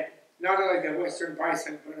buffalo head, not like a Western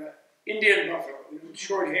bison, but an Indian buffalo, with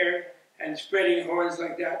short hair and spreading horns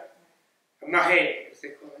like that. A mahe, as they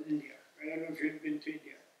call it in India. I don't know if you've been to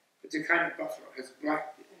India. It's a kind of buffalo. It has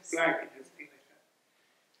black, and has things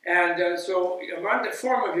like that. And so the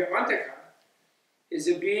form of Yamantaka is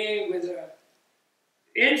a being with an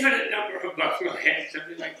infinite number of buffalo heads,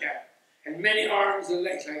 something like that, and many arms and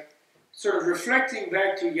legs, like sort of reflecting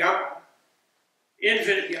back to Yama,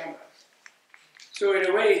 infinite Yama. So in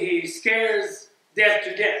a way, he scares death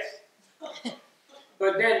to death.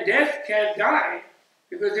 But then death can't die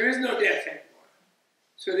because there is no death anymore.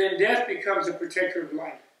 So then death becomes a protector of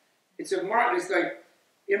life. It's like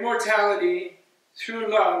immortality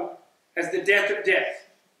through love as the death of death.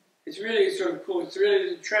 It's really sort of cool. It's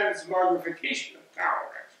really the transmogrification of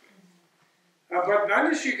power, actually. But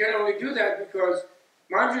Manjushri can only do that because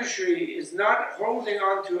Manjushri is not holding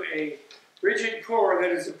on to a rigid core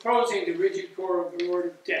that is opposing the rigid core of the Lord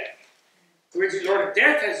of Death. The rigid Lord of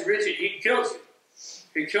Death has rigid, he kills it.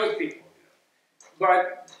 He kills people.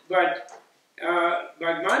 But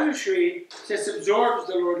Manjushri just absorbs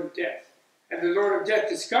the Lord of Death. And the Lord of Death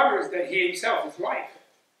discovers that he himself is life.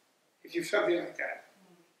 If you something like that.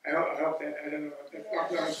 I hope that, I don't know,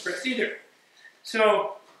 that's not expressed either.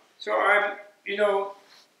 So I'm, you know,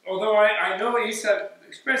 although I know Isa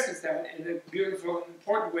expresses that in a beautiful and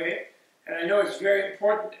important way, and I know it's very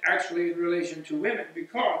important actually in relation to women,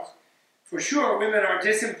 because for sure women are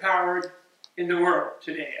disempowered in the world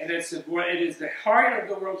today, and it is the heart of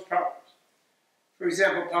the world's problems. For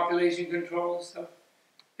example, population control and stuff.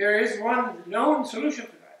 There is one known solution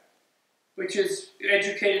for that, which is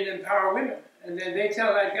educate and empower women. And then they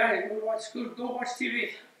tell that guy, go watch school, go watch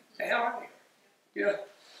TV. The hell out of here. You know,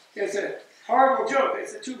 it's a horrible joke.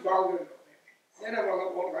 It's a too vulgar joke. Then I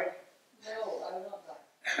won't like it. No, I'm not that.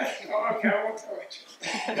 Oh, okay, I won't tell it.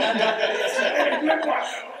 Good one,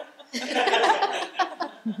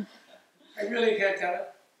 though. I really can't tell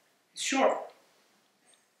it. It's short.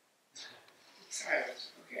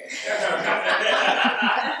 Silence. Okay.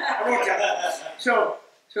 I won't tell it.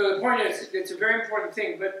 So the point is, it's a very important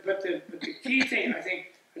thing, but the key thing, I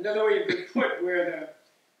think, another way you could put where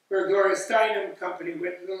Gloria Steinem company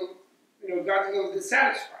went a little, you know, got a little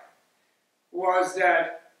dissatisfied, was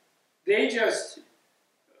that they just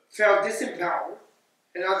felt disempowered,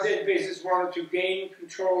 and on that basis wanted to gain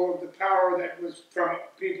control of the power that was from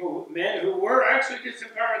people, men who were actually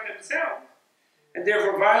disempowered themselves, and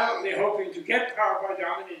therefore violently hoping to get power by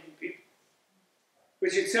dominating people,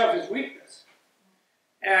 which itself is weakness.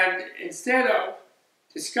 And instead of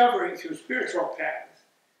discovering through spiritual paths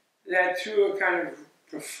that through a kind of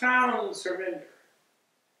profound surrender,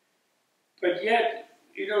 but yet,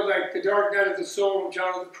 you know, like the dark night of the soul of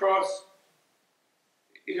John of the Cross,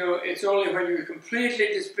 you know, it's only when you completely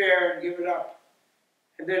despair and give it up,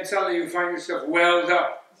 and then suddenly you find yourself welled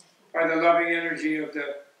up by the loving energy of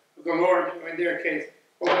the Lord, in their case.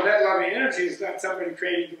 Although that loving energy is not somebody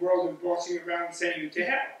creating the world and bossing around and sending you to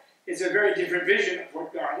hell. It's a very different vision of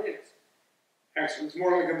what God is. Actually, it's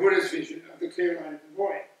more like a Buddhist vision of the clear light of the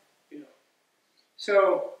void,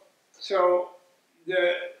 So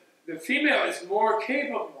the female is more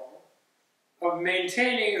capable of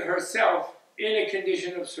maintaining herself in a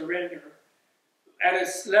condition of surrender at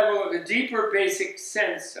a level of a deeper basic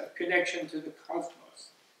sense of connection to the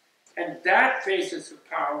cosmos. And that basis of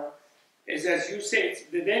power is, as you say,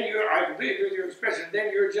 then I completely with your expression,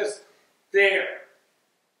 then you're just there.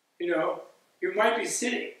 You might be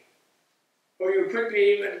sitting, or you could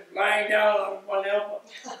be even lying down on one elbow.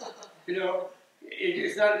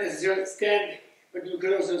 It's not necessarily standing, but you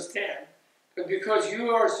could also stand. But because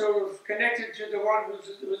you are sort of connected to the one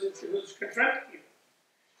who's confronting you,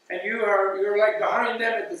 and you're like behind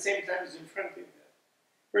them at the same time as in front of them.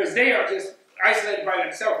 Whereas they are just isolated by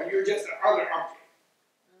themselves, and you're just another object.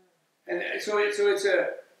 And so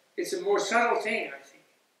it's a more subtle thing,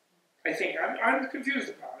 I think. I'm confused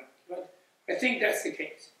about it, but I think that's the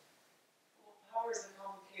case. Well, power is a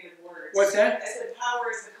complicated word. What's that? I said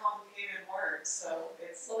power is a complicated word, so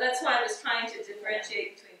it's... Well, that's why I was trying to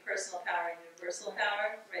differentiate between personal power and universal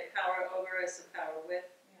power, right? Power over is the power with,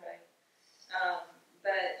 right?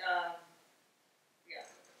 But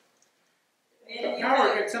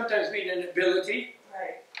power can sometimes mean an ability,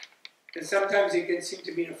 right, and sometimes it can seem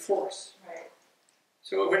to mean a force. right.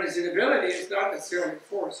 So when it's an ability, it's not necessarily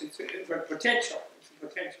force, but potential. It's a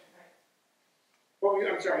potential.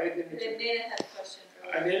 Right. I'm sorry, I didn't. Nina had a question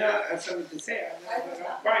earlier. I may not have something to say. I'm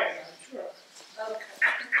quiet, I'm sure. Okay.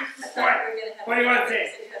 What do you want to say?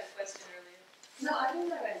 You had a question earlier. No, I don't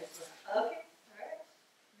have anything. Okay, all right.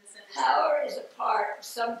 Power is a part of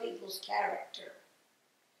some people's character.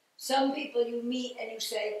 Some people you meet and you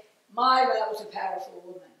say, my, that was a powerful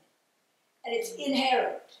woman. And it's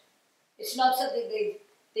inherent. It's not something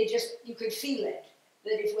they just, you could feel it.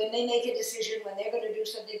 That if when they make a decision, when they're going to do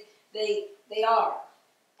something, they are.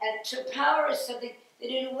 And so power is something that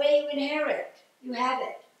in a way you inherit. You have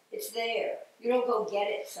it. It's there. You don't go get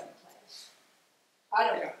it someplace. I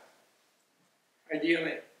don't know.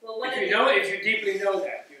 Ideally. Well, if you deeply know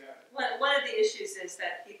that, you have it. One of the issues is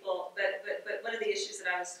that people, but one of the issues that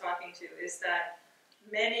I was talking to is that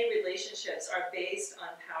many relationships are based on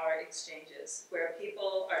power exchanges, where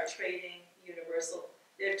people are trading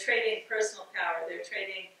they're trading personal power, they're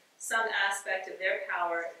trading some aspect of their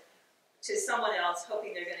power to someone else,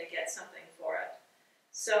 hoping they're going to get something for it.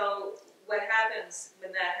 So what happens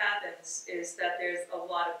when that happens is that there's a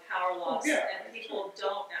lot of power loss, and people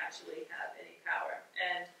don't actually have any power.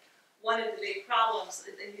 And one of the big problems,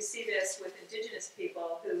 and you see this with indigenous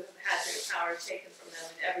people who have had their power taken from them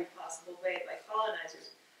in every possible way by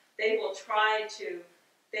colonizers, they will try to,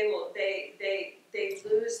 they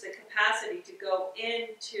lose the capacity to go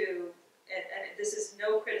into, and this is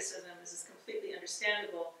no criticism, this is completely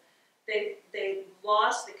understandable, they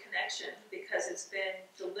lost the connection because it's been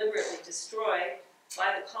deliberately destroyed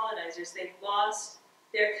by the colonizers. They've lost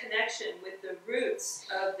their connection with the roots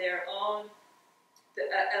of their own,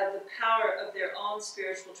 of the power of their own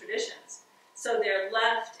spiritual traditions. So they're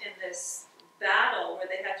left in this battle where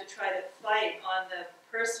they have to try to fight on the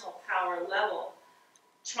personal power level,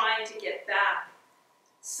 trying to get back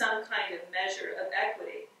some kind of measure of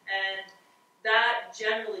equity. And that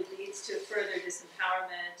generally leads to further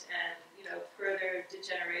disempowerment and, further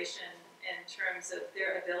degeneration in terms of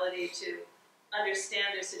their ability to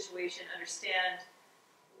understand their situation, understand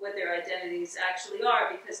what their identities actually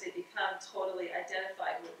are, because they become totally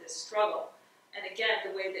identified with this struggle. And again,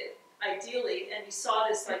 the way that ideally, and you saw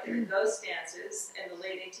this like in the ghost dances in the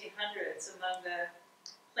late 1800s among the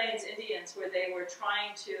Plains Indians, where they were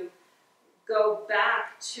trying to go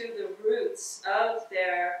back to the roots of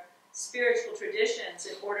their spiritual traditions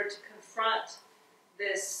in order to confront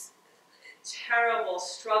this terrible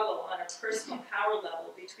struggle on a personal power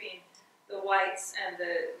level between the whites and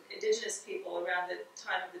the indigenous people around the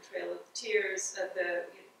time of the Trail of Tears, of the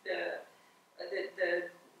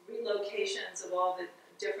relocations of all the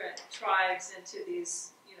different tribes into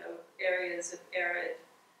these, areas of arid,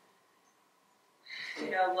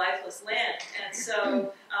 lifeless land. And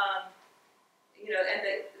so,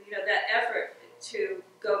 that effort to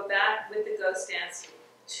go back with the ghost dance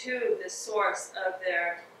to the source of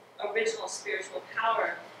their original spiritual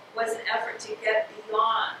power was an effort to get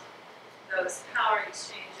beyond those power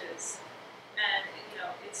exchanges. And,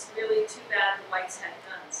 it's really too bad the whites had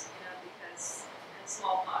guns, because, and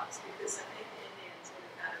smallpox, because I think the Indians would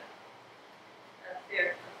have had a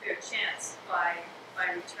fair chance by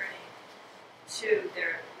returning to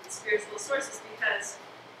their spiritual sources, because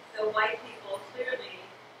the white people clearly,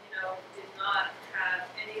 did not have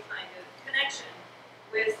any kind of connection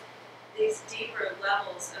with these deeper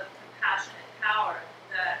levels of compassionate power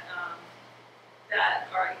that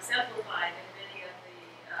that are exemplified in many of the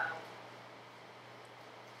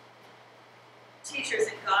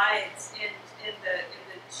teachers and guides in the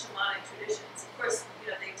shamanic traditions. Of course,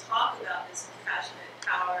 they talk about this compassionate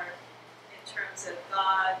power in terms of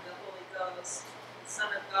God, the Holy Ghost, the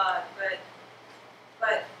Son of God, but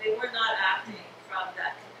they were not acting from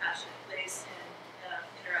that compassionate place in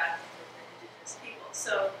interacting with the indigenous people.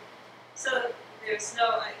 So there's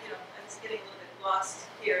no, I'm just getting a little bit lost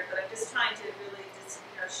here, but I'm just trying to really just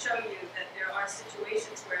show you that there are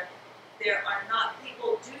situations where there are not,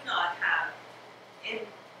 people do not have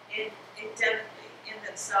endemically in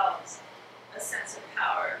themselves a sense of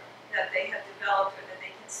power that they have developed or that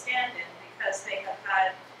they can stand in because they have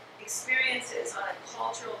had experiences on a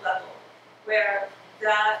cultural level where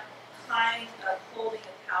that kind of holding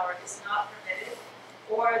of power is not permitted,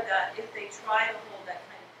 or that if they try to hold that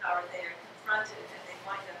kind of power, they are confronted and they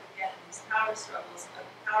wind up again in these power struggles of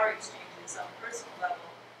power exchanges on a personal level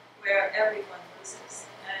where everyone loses.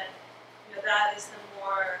 And that is the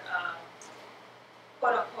more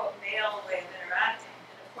quote-unquote male way of interacting.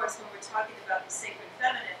 And of course, when we're talking about the sacred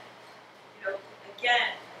feminine,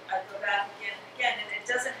 again, I go back again and again, and it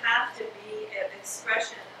doesn't have to be an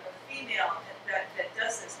expression of a female that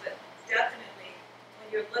does this, but definitely when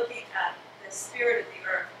you're looking at the spirit of the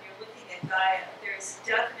earth, when you're looking at Gaia, there's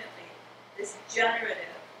definitely this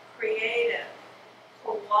generative, creative,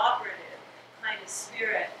 cooperative kind of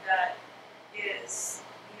spirit that is,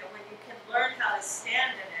 when you can learn how to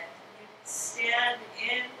stand in it, you stand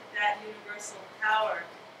in that universal power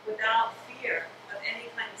without fear of any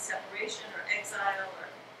kind of separation or exile or,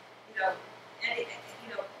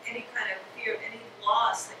 any kind of fear of any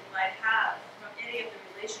loss that you might have from any of the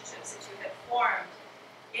relationships that you have formed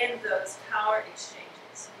in those power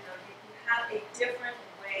exchanges. You have a different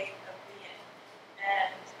way of being,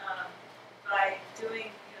 and by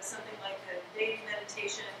doing something like the daily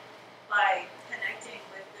meditation, by connecting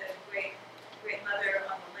with the Great Mother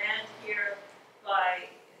on the land here,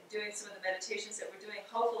 by doing some of the meditations that we're doing,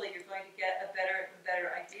 hopefully you're going to get a better and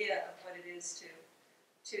better idea of what it is to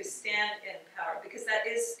stand in power, because that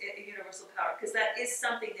is a universal power, because that is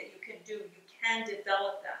something that you can do. You can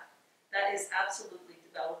develop that. That is absolutely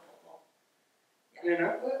developable.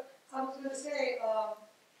 Yeah. Well, I was going to say,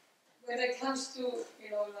 when it comes to,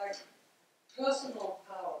 like personal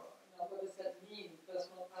power, what does that mean,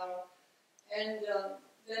 personal power? And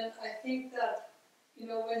then I think that,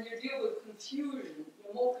 when you deal with confusion,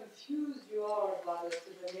 the more confused you are about it,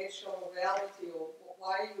 to the nature of reality, or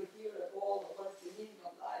why you are here at all, or what's the meaning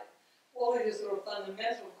of life, all of these sort of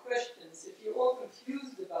fundamental questions, if you're all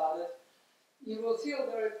confused about it, you will feel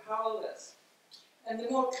very powerless. And the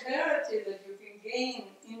more clarity that you can gain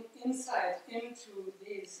insight into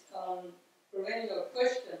these perennial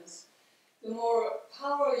questions, the more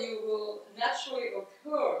power you will naturally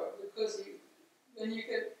occur, because when you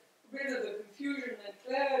get rid of the confusion and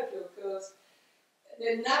clarity occurs,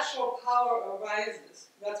 the natural power arises.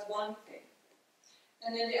 That's one thing.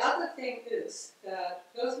 And then the other thing is that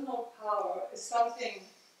personal power is something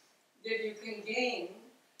that you can gain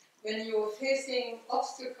when you're facing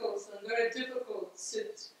obstacles and very difficult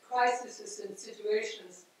crises and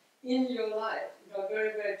situations in your life,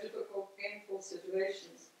 very, very difficult, painful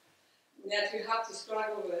situations that you have to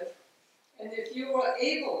struggle with. And if you are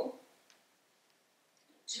able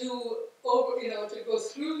to go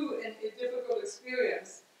through a difficult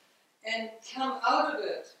experience and come out of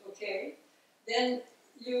it, okay, then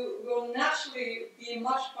you will naturally be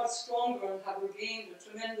much, much stronger and have regained a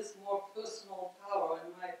tremendous more personal power,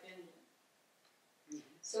 in my opinion. Mm-hmm.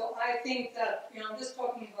 So I think that, I'm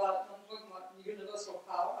talking about universal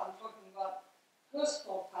power, I'm talking about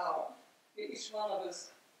personal power that each one of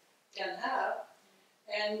us can have.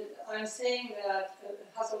 And I'm saying that it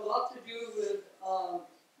has a lot to do with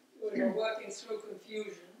working through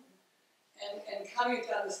confusion and coming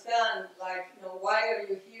to understand, why are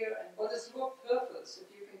you here and what is your purpose? If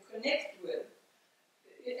you can connect with,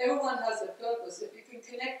 everyone has a purpose. If you can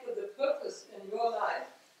connect with the purpose in your life,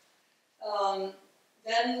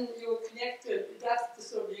 then you're connected. That's the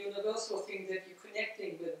sort of universal thing that you're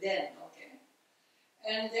connecting with then, okay?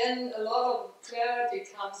 And then a lot of clarity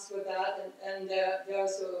comes with that, and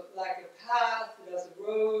there's a path, there's a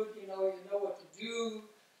road, you know what to do,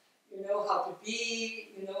 you know how to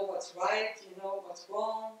be, you know what's right, you know what's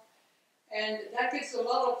wrong. And that gives a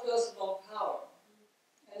lot of personal power.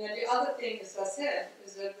 And then the other thing, as I said,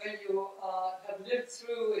 is that when you have lived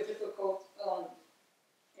through a difficult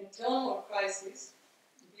internal crisis,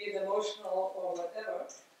 be it emotional or whatever,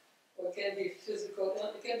 or it can be physical,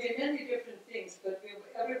 it can be many different things, but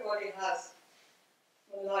everybody has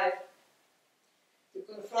in life to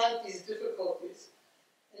confront these difficulties.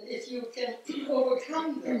 And if you can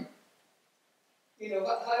overcome them,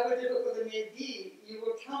 however difficult it may be, you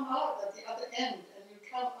will come out at the other end, and you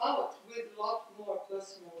come out with a lot more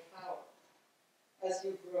personal power as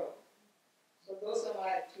you grow. So those are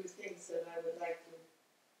my two things that I would like to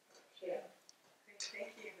share.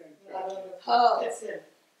 Thank you. I don't know if it fits in.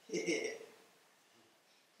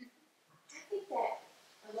 I think that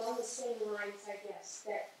along the same lines, I guess,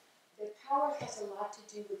 that power has a lot to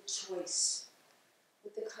do with choice,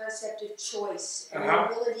 with the concept of choice and the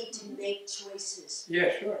ability to make choices.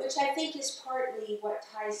 Yeah, sure. Which I think is partly what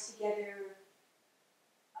ties together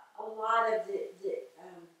a lot of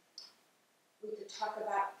we could talk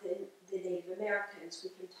about the Native Americans, we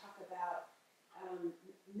can talk about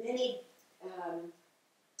many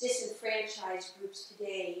disenfranchised groups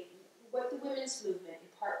today, what the women's movement in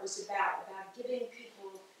part was about giving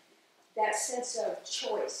people that sense of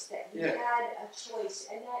choice, that you had a choice,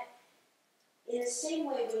 and that in the same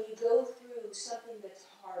way when you go through something that's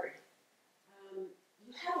hard,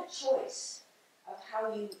 you have a choice of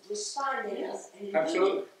how you respond.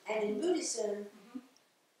 And in Buddhism,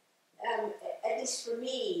 at least for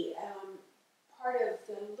me, part of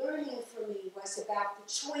the learning for me was about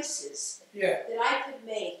the choices that I could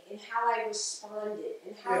make and how I responded,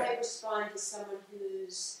 and how I respond to someone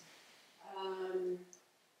who's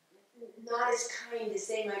not as kind as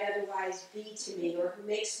they might otherwise be to me, or who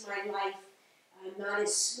makes my life not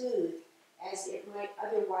as smooth as it might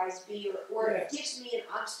otherwise be, or gives me an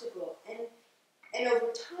obstacle. And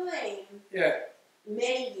over time,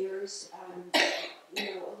 many years,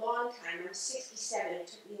 a long time, I'm 67, it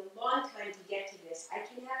took me a long time to get to this. I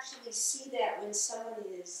can actually see that when someone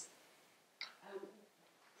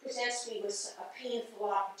presents me with a painful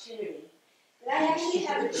opportunity, that I actually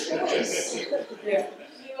have a choice. Be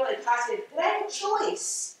really positive. That I have a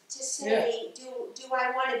choice to say, do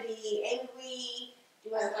I want to be angry?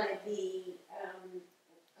 Do I want to be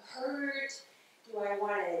hurt? Do I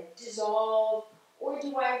want to dissolve? Or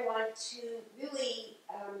do I want to really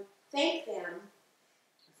thank them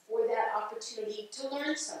for that opportunity to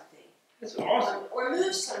learn something? That's awesome. Or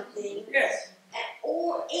move something. Yes.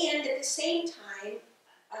 And at the same time,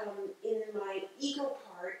 in my ego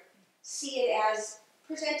part, see it as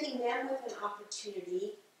presenting them with an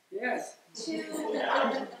opportunity to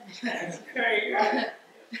That's very good.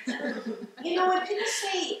 when people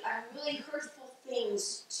say really hurtful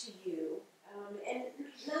things to you, and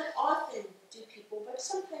not often do people, but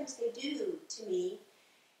sometimes they do to me,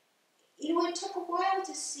 it took a while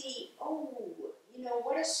to see,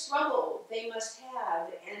 what a struggle they must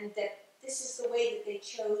have, and that this is the way that they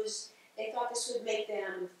chose. They thought this would make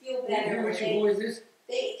them feel better. Who is this?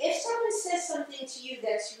 If someone says something to you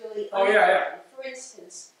that's really for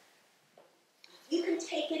instance, you can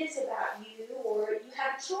take it as about you, or you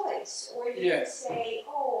have a choice, or you can say,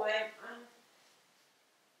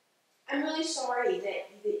 I'm really sorry that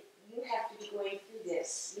you have to be going through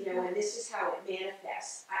this, and this is how it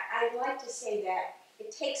manifests. I like to say that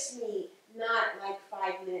it takes me not like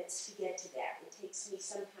 5 minutes to get to that. It takes me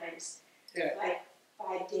sometimes like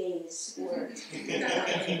 5 days, or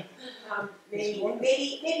maybe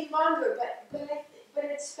longer. But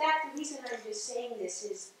it's back. The reason I'm just saying this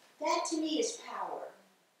is that to me is power.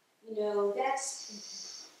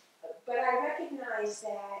 But I recognize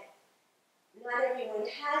that not everyone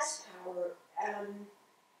has power,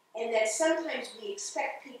 and that sometimes we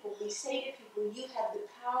expect people. We say to people, "You have the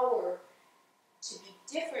power to be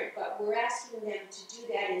different," but we're asking them to do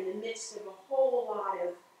that in the midst of a whole lot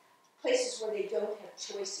of places where they don't have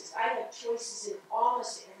choices. I have choices in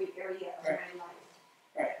almost every area of my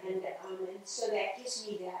life, and so that gives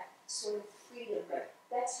me that sort of freedom. But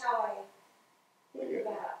that's how I think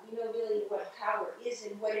about, really what power is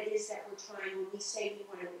and what it is that we're trying when we say we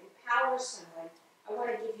want to empower someone. I want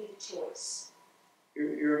to give you the choice.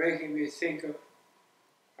 You're making me think of.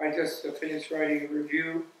 I just finished writing a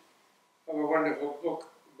review of a wonderful book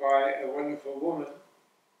by a wonderful woman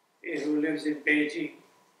who lives in Beijing,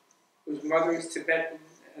 whose mother is Tibetan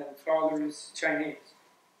and father is Chinese.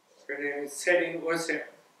 Her name is Tseling Oser,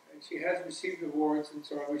 and she has received awards and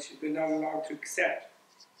so on, which she's been not allowed to accept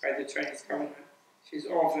by the Chinese government. She's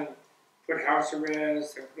often put house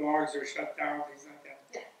arrest, her blogs are shut down, things like that.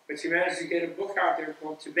 Yeah. But she managed to get a book out there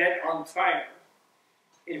called Tibet on Fire,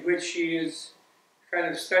 in which she is kind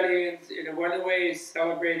of studying, in one way,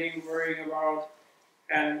 celebrating, worrying about,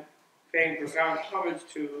 and paying profound homage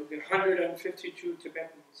to the 152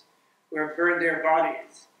 Tibetans who have burned their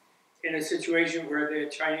bodies in a situation where the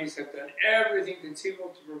Chinese have done everything conceivable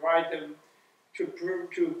to provide them, to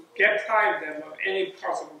deprive them of any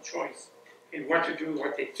possible choice in what to do,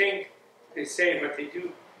 what they think, they say, what they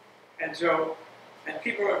do. And so, and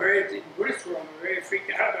people are very, in the Buddhist world, are very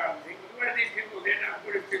freaked out about it. What are these people? They're not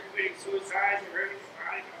Buddhists, they're committing suicide, they're hurting their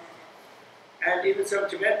body. And even some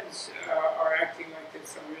Tibetans are acting like this,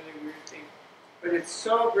 some really weird thing. But it's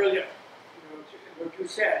so brilliant, you know, what you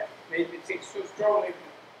said made me think so strongly,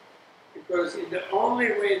 because in the only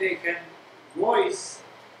way they can voice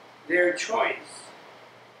their choice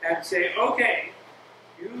and say, okay,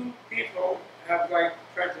 you people have like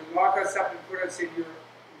tried to lock us up and put us in your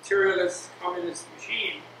materialist communist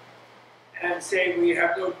machine and say we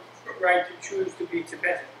have no right to choose to be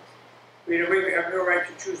Tibetans. We have no right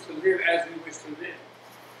to choose to live as we wish to live.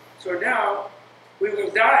 So now we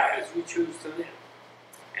will die as we choose to live.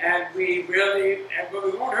 And but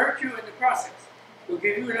we won't hurt you in the process. We'll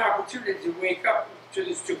give you an opportunity to wake up to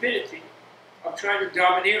the stupidity of trying to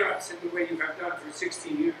domineer us in the way you have done for 60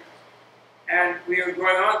 years. And we are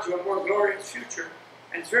going on to a more glorious future.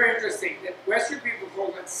 And it's very interesting that Western people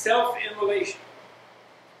call that self-immolation.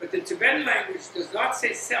 But the Tibetan language does not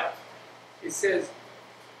say self. It says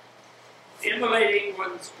immolating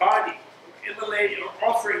one's body, or immolating or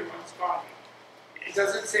offering one's body. It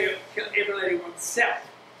doesn't say immolating oneself,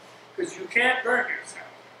 because you can't burn yourself,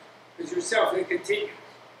 because yourself will continue.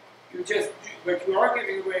 But you are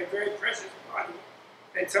giving away a very precious body.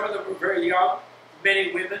 And some of them were very young,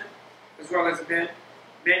 many women, as well as men,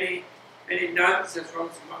 many nuns as well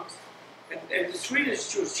as monks. And the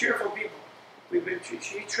Swedish was cheerful people.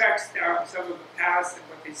 She tracks down some of the past and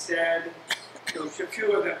what they said. And, a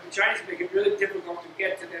few of them. The Chinese make it really difficult to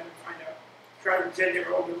get to them and find out. Try to pretend they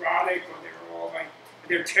were all neurotic or they were all like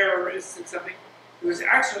they're terrorists and something.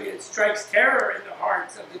 It strikes terror in the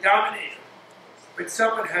hearts of the dominator. When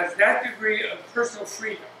someone has that degree of personal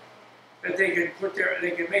freedom that they can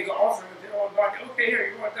make an offering of their own body. Okay,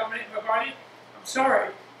 here, you want to dominate my body? I'm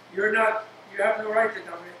sorry, you have no right to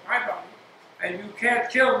dominate my body. And you can't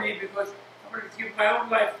kill me because I'm going to give my own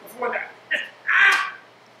life before that.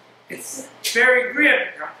 It's very grim,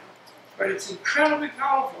 but it's incredibly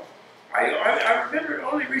powerful. I remember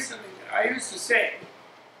only recently that I used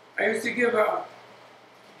to give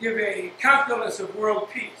a calculus of world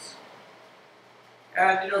peace.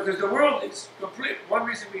 And, because the world is complete, one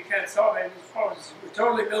reason we can't solve it is we're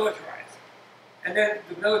totally militarized. And then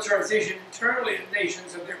the militarization internally in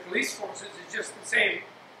nations of their police forces is just the same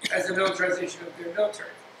as the militarization of their military.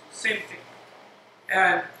 Same thing.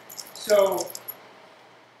 And so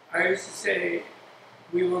I used to say,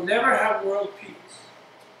 we will never have world peace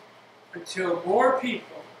until more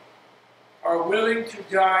people are willing to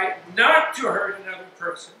die not to hurt another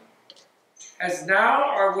person, as now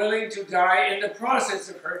are willing to die in the process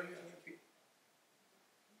of hurting other people.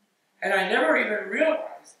 And I never even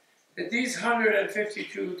realized that these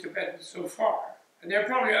 152 Tibetans so far, and there are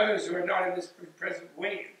probably others who are not in this present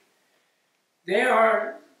wave, they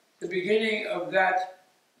are the beginning of that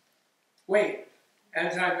wave,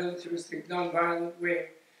 anti-militaristic, nonviolent wave,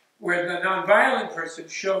 where the nonviolent person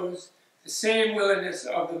shows the same willingness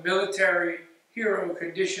of the military hero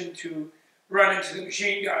conditioned to run into the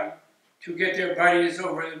machine gun to get their bodies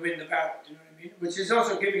over and win the battle, do you know what I mean? Which is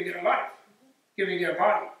also giving their life, giving their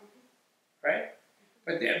body, right?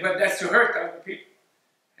 But that's to hurt other people.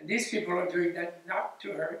 And these people are doing that not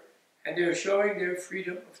to hurt, and they're showing their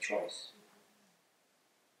freedom of choice.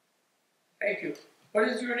 Thank you. What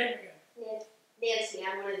is your name again? Nancy,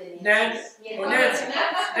 I'm one of the Nancy's. Nancy. Oh, Nancy.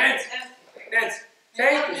 Nancy.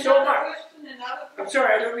 Thank you so much. I'm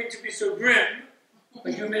sorry, I don't mean to be so grim,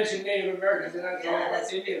 but you mentioned Native Americans, and I thought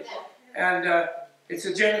about Indians. And it's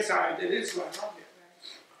a genocide that is going on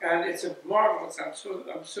there. And it's a marvelous. I'm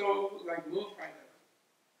so like moved by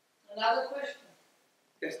that. Another question.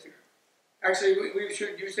 Yes, dear. Actually,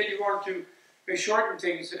 you said you wanted to shorten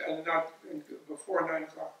things and not before 9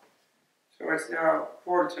 o'clock. So it's now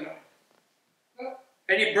 4 to 9.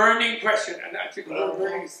 Any burning question? And I think the word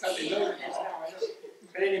burning is something loaded just now. I know.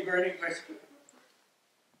 But any burning question?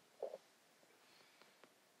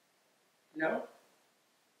 No?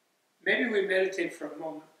 Maybe we meditate for a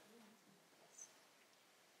moment.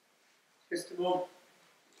 Just a moment.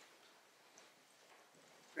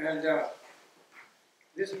 And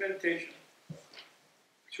this meditation,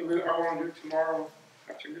 which I want to do tomorrow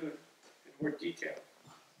afternoon in more detail,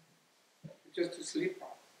 just to sleep on.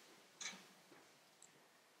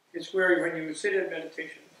 It's where when you sit in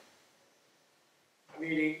meditation,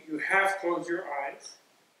 meaning you half close your eyes,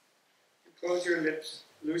 you close your lips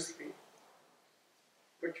loosely,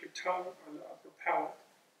 put your tongue on the upper palate,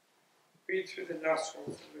 Breathe through the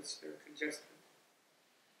nostrils unless they're congested.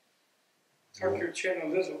 Tuck your chin a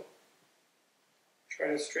little.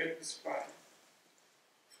 Try to straighten the spine.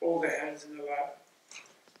 Fold the hands in the lap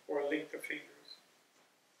or link the fingers.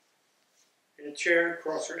 In a chair,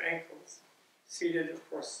 cross your ankles. Seated, of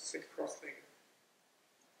course, sit cross-legged.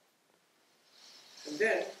 And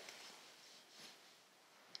then,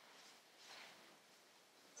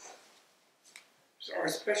 so our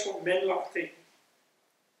special Menla thing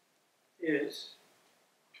is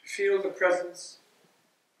to feel the presence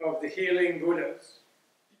of the healing Buddhas,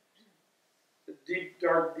 the deep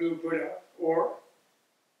dark blue Buddha, or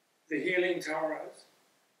the healing Taras,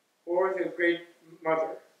 or the Great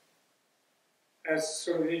Mother, as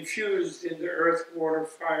sort of infused in the earth, water,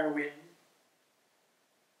 fire, wind,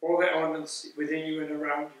 all the elements within you and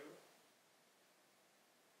around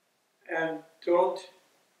you. And don't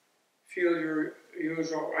feel your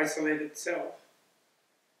usual isolated self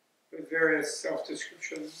with various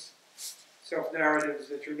self-descriptions, self-narratives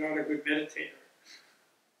that you're not a good meditator.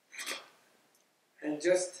 And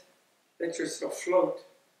just let yourself float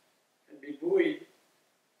and be buoyed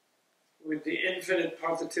with the infinite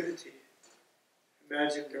positivity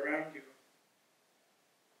imagined around you.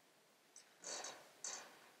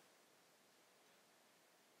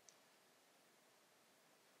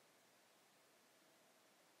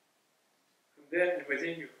 And then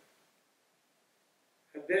within you.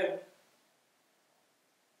 And then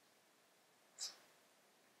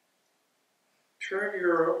turn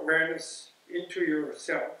your awareness into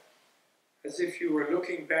yourself as if you were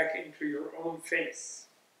looking back into your own face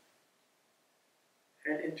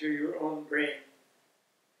and into your own brain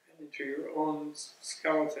and into your own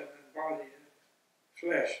skeleton and body and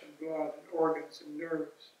flesh and blood and organs and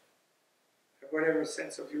nerves and whatever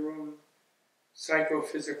sense of your own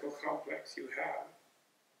psychophysical complex you have.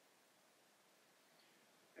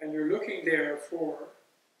 And you're looking there for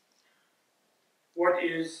what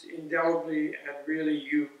is indelibly and really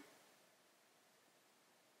you.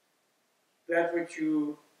 That which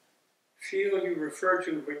you feel you refer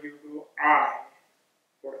to when you go I,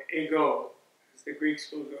 or ego, as the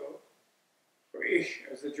Greeks will go, or ich,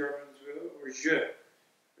 as the Germans will, or je,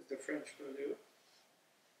 as the French will do,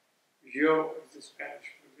 yo, as the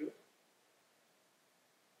Spanish will do.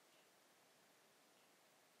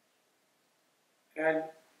 And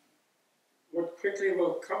what quickly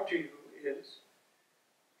will come to you is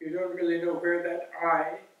you don't really know where that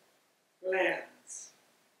I lands.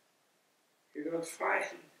 You don't find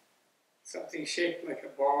something shaped like a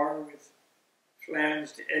bar with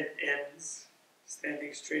flanged ends,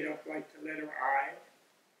 standing straight up like the letter I,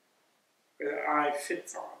 where the I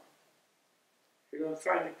fits on. You don't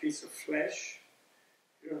find a piece of flesh.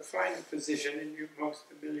 You don't find a position in you amongst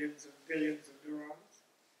the millions and billions of neurons.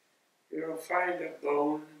 You don't find a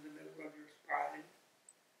bone in the middle of your spine.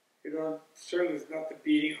 You don't, certainly it's not the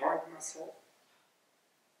beating heart muscle.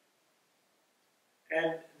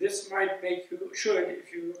 And this might make you, should,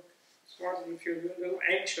 if you look smartly, if you're a little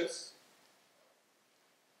anxious,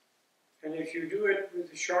 and if you do it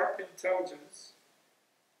with a sharp intelligence,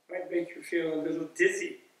 might make you feel a little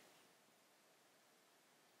dizzy.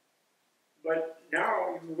 But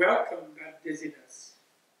now you welcome that dizziness.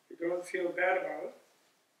 You don't feel bad about it.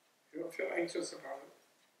 You don't feel anxious about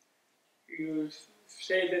it. You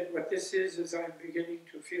say that what this is I'm beginning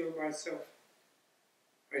to feel myself,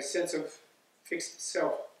 my sense of fixed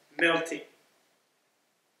self melting.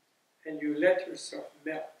 And you let yourself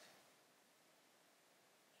melt.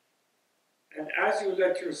 And as you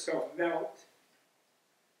let yourself melt,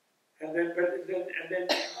 and then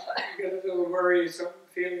you get a little worrisome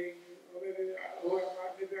feeling, oh, maybe I'm no one,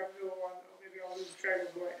 oh, maybe I'll lose track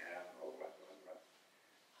of who I am, oh, what.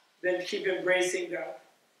 Then keep embracing that,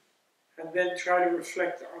 and then try to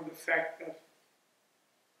reflect on the fact that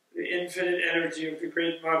the infinite energy of the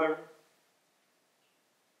Great Mother,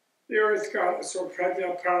 the Earth Goddess, or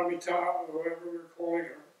Prajna Paramita, or whoever we're calling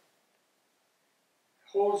her,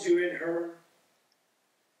 holds you in her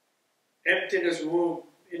emptiness womb,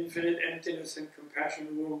 infinite emptiness and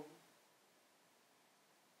compassion womb,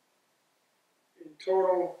 in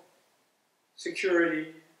total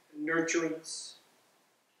security and nurturance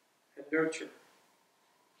and nurture.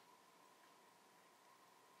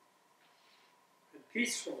 And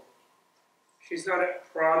peaceful. She's not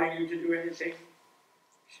prodding you to do anything.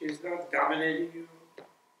 She's not dominating you.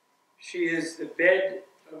 She is the bed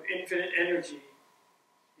of infinite energy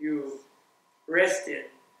you rest in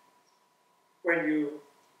when you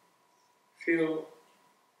feel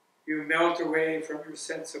you melt away from your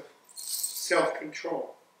sense of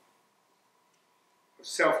self-control, of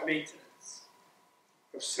self-maintenance,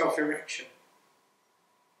 of self-erection,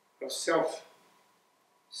 of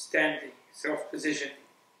self-standing, self-positioning.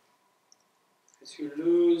 As you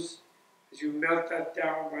melt that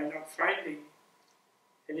down by not finding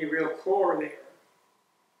any real core there,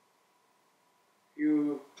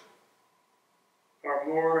 you are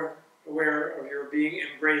more aware of your being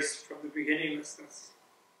embraced from the beginninglessness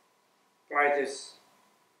by this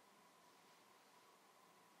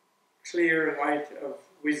clear light of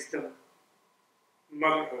wisdom,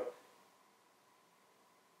 motherhood.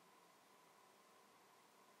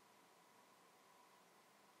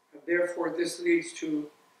 And therefore this leads to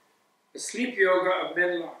the sleep yoga of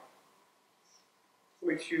Menla,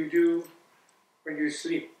 which you do when you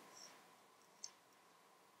sleep.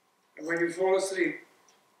 And when you fall asleep,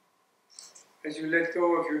 as you let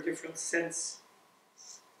go of your different sense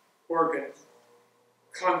organ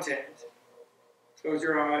content, close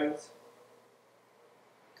your eyes,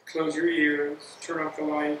 close your ears, turn off the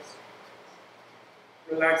lights,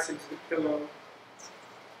 relax into the pillow,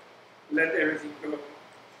 let everything go.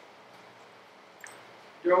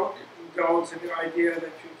 Don't indulge in the idea that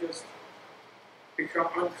you just become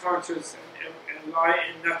unconscious and lie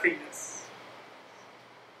in nothingness.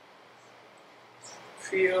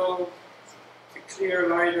 Feel the clear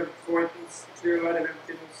light of voidness, the clear light of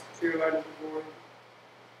emptiness, the clear light of the void.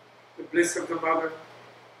 The bliss of the mother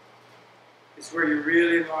is where you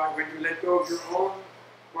really lie, when you let go of your own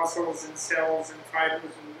muscles and cells and fibers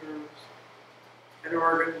and nerves and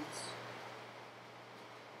organs.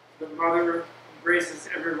 The mother embraces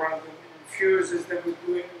every one of them and infuses them with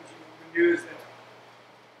new energy, renews them.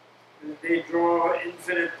 And they draw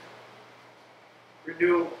infinite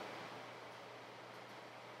renewal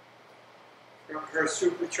from her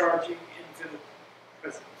supercharging infinite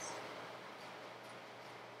presence.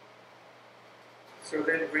 So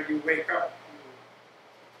then when you wake up,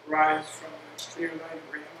 you rise from the clear light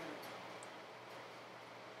of reality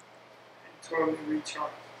and totally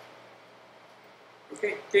recharge.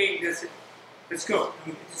 Okay, Dane, that's it. Let's go.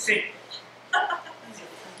 You get to sing.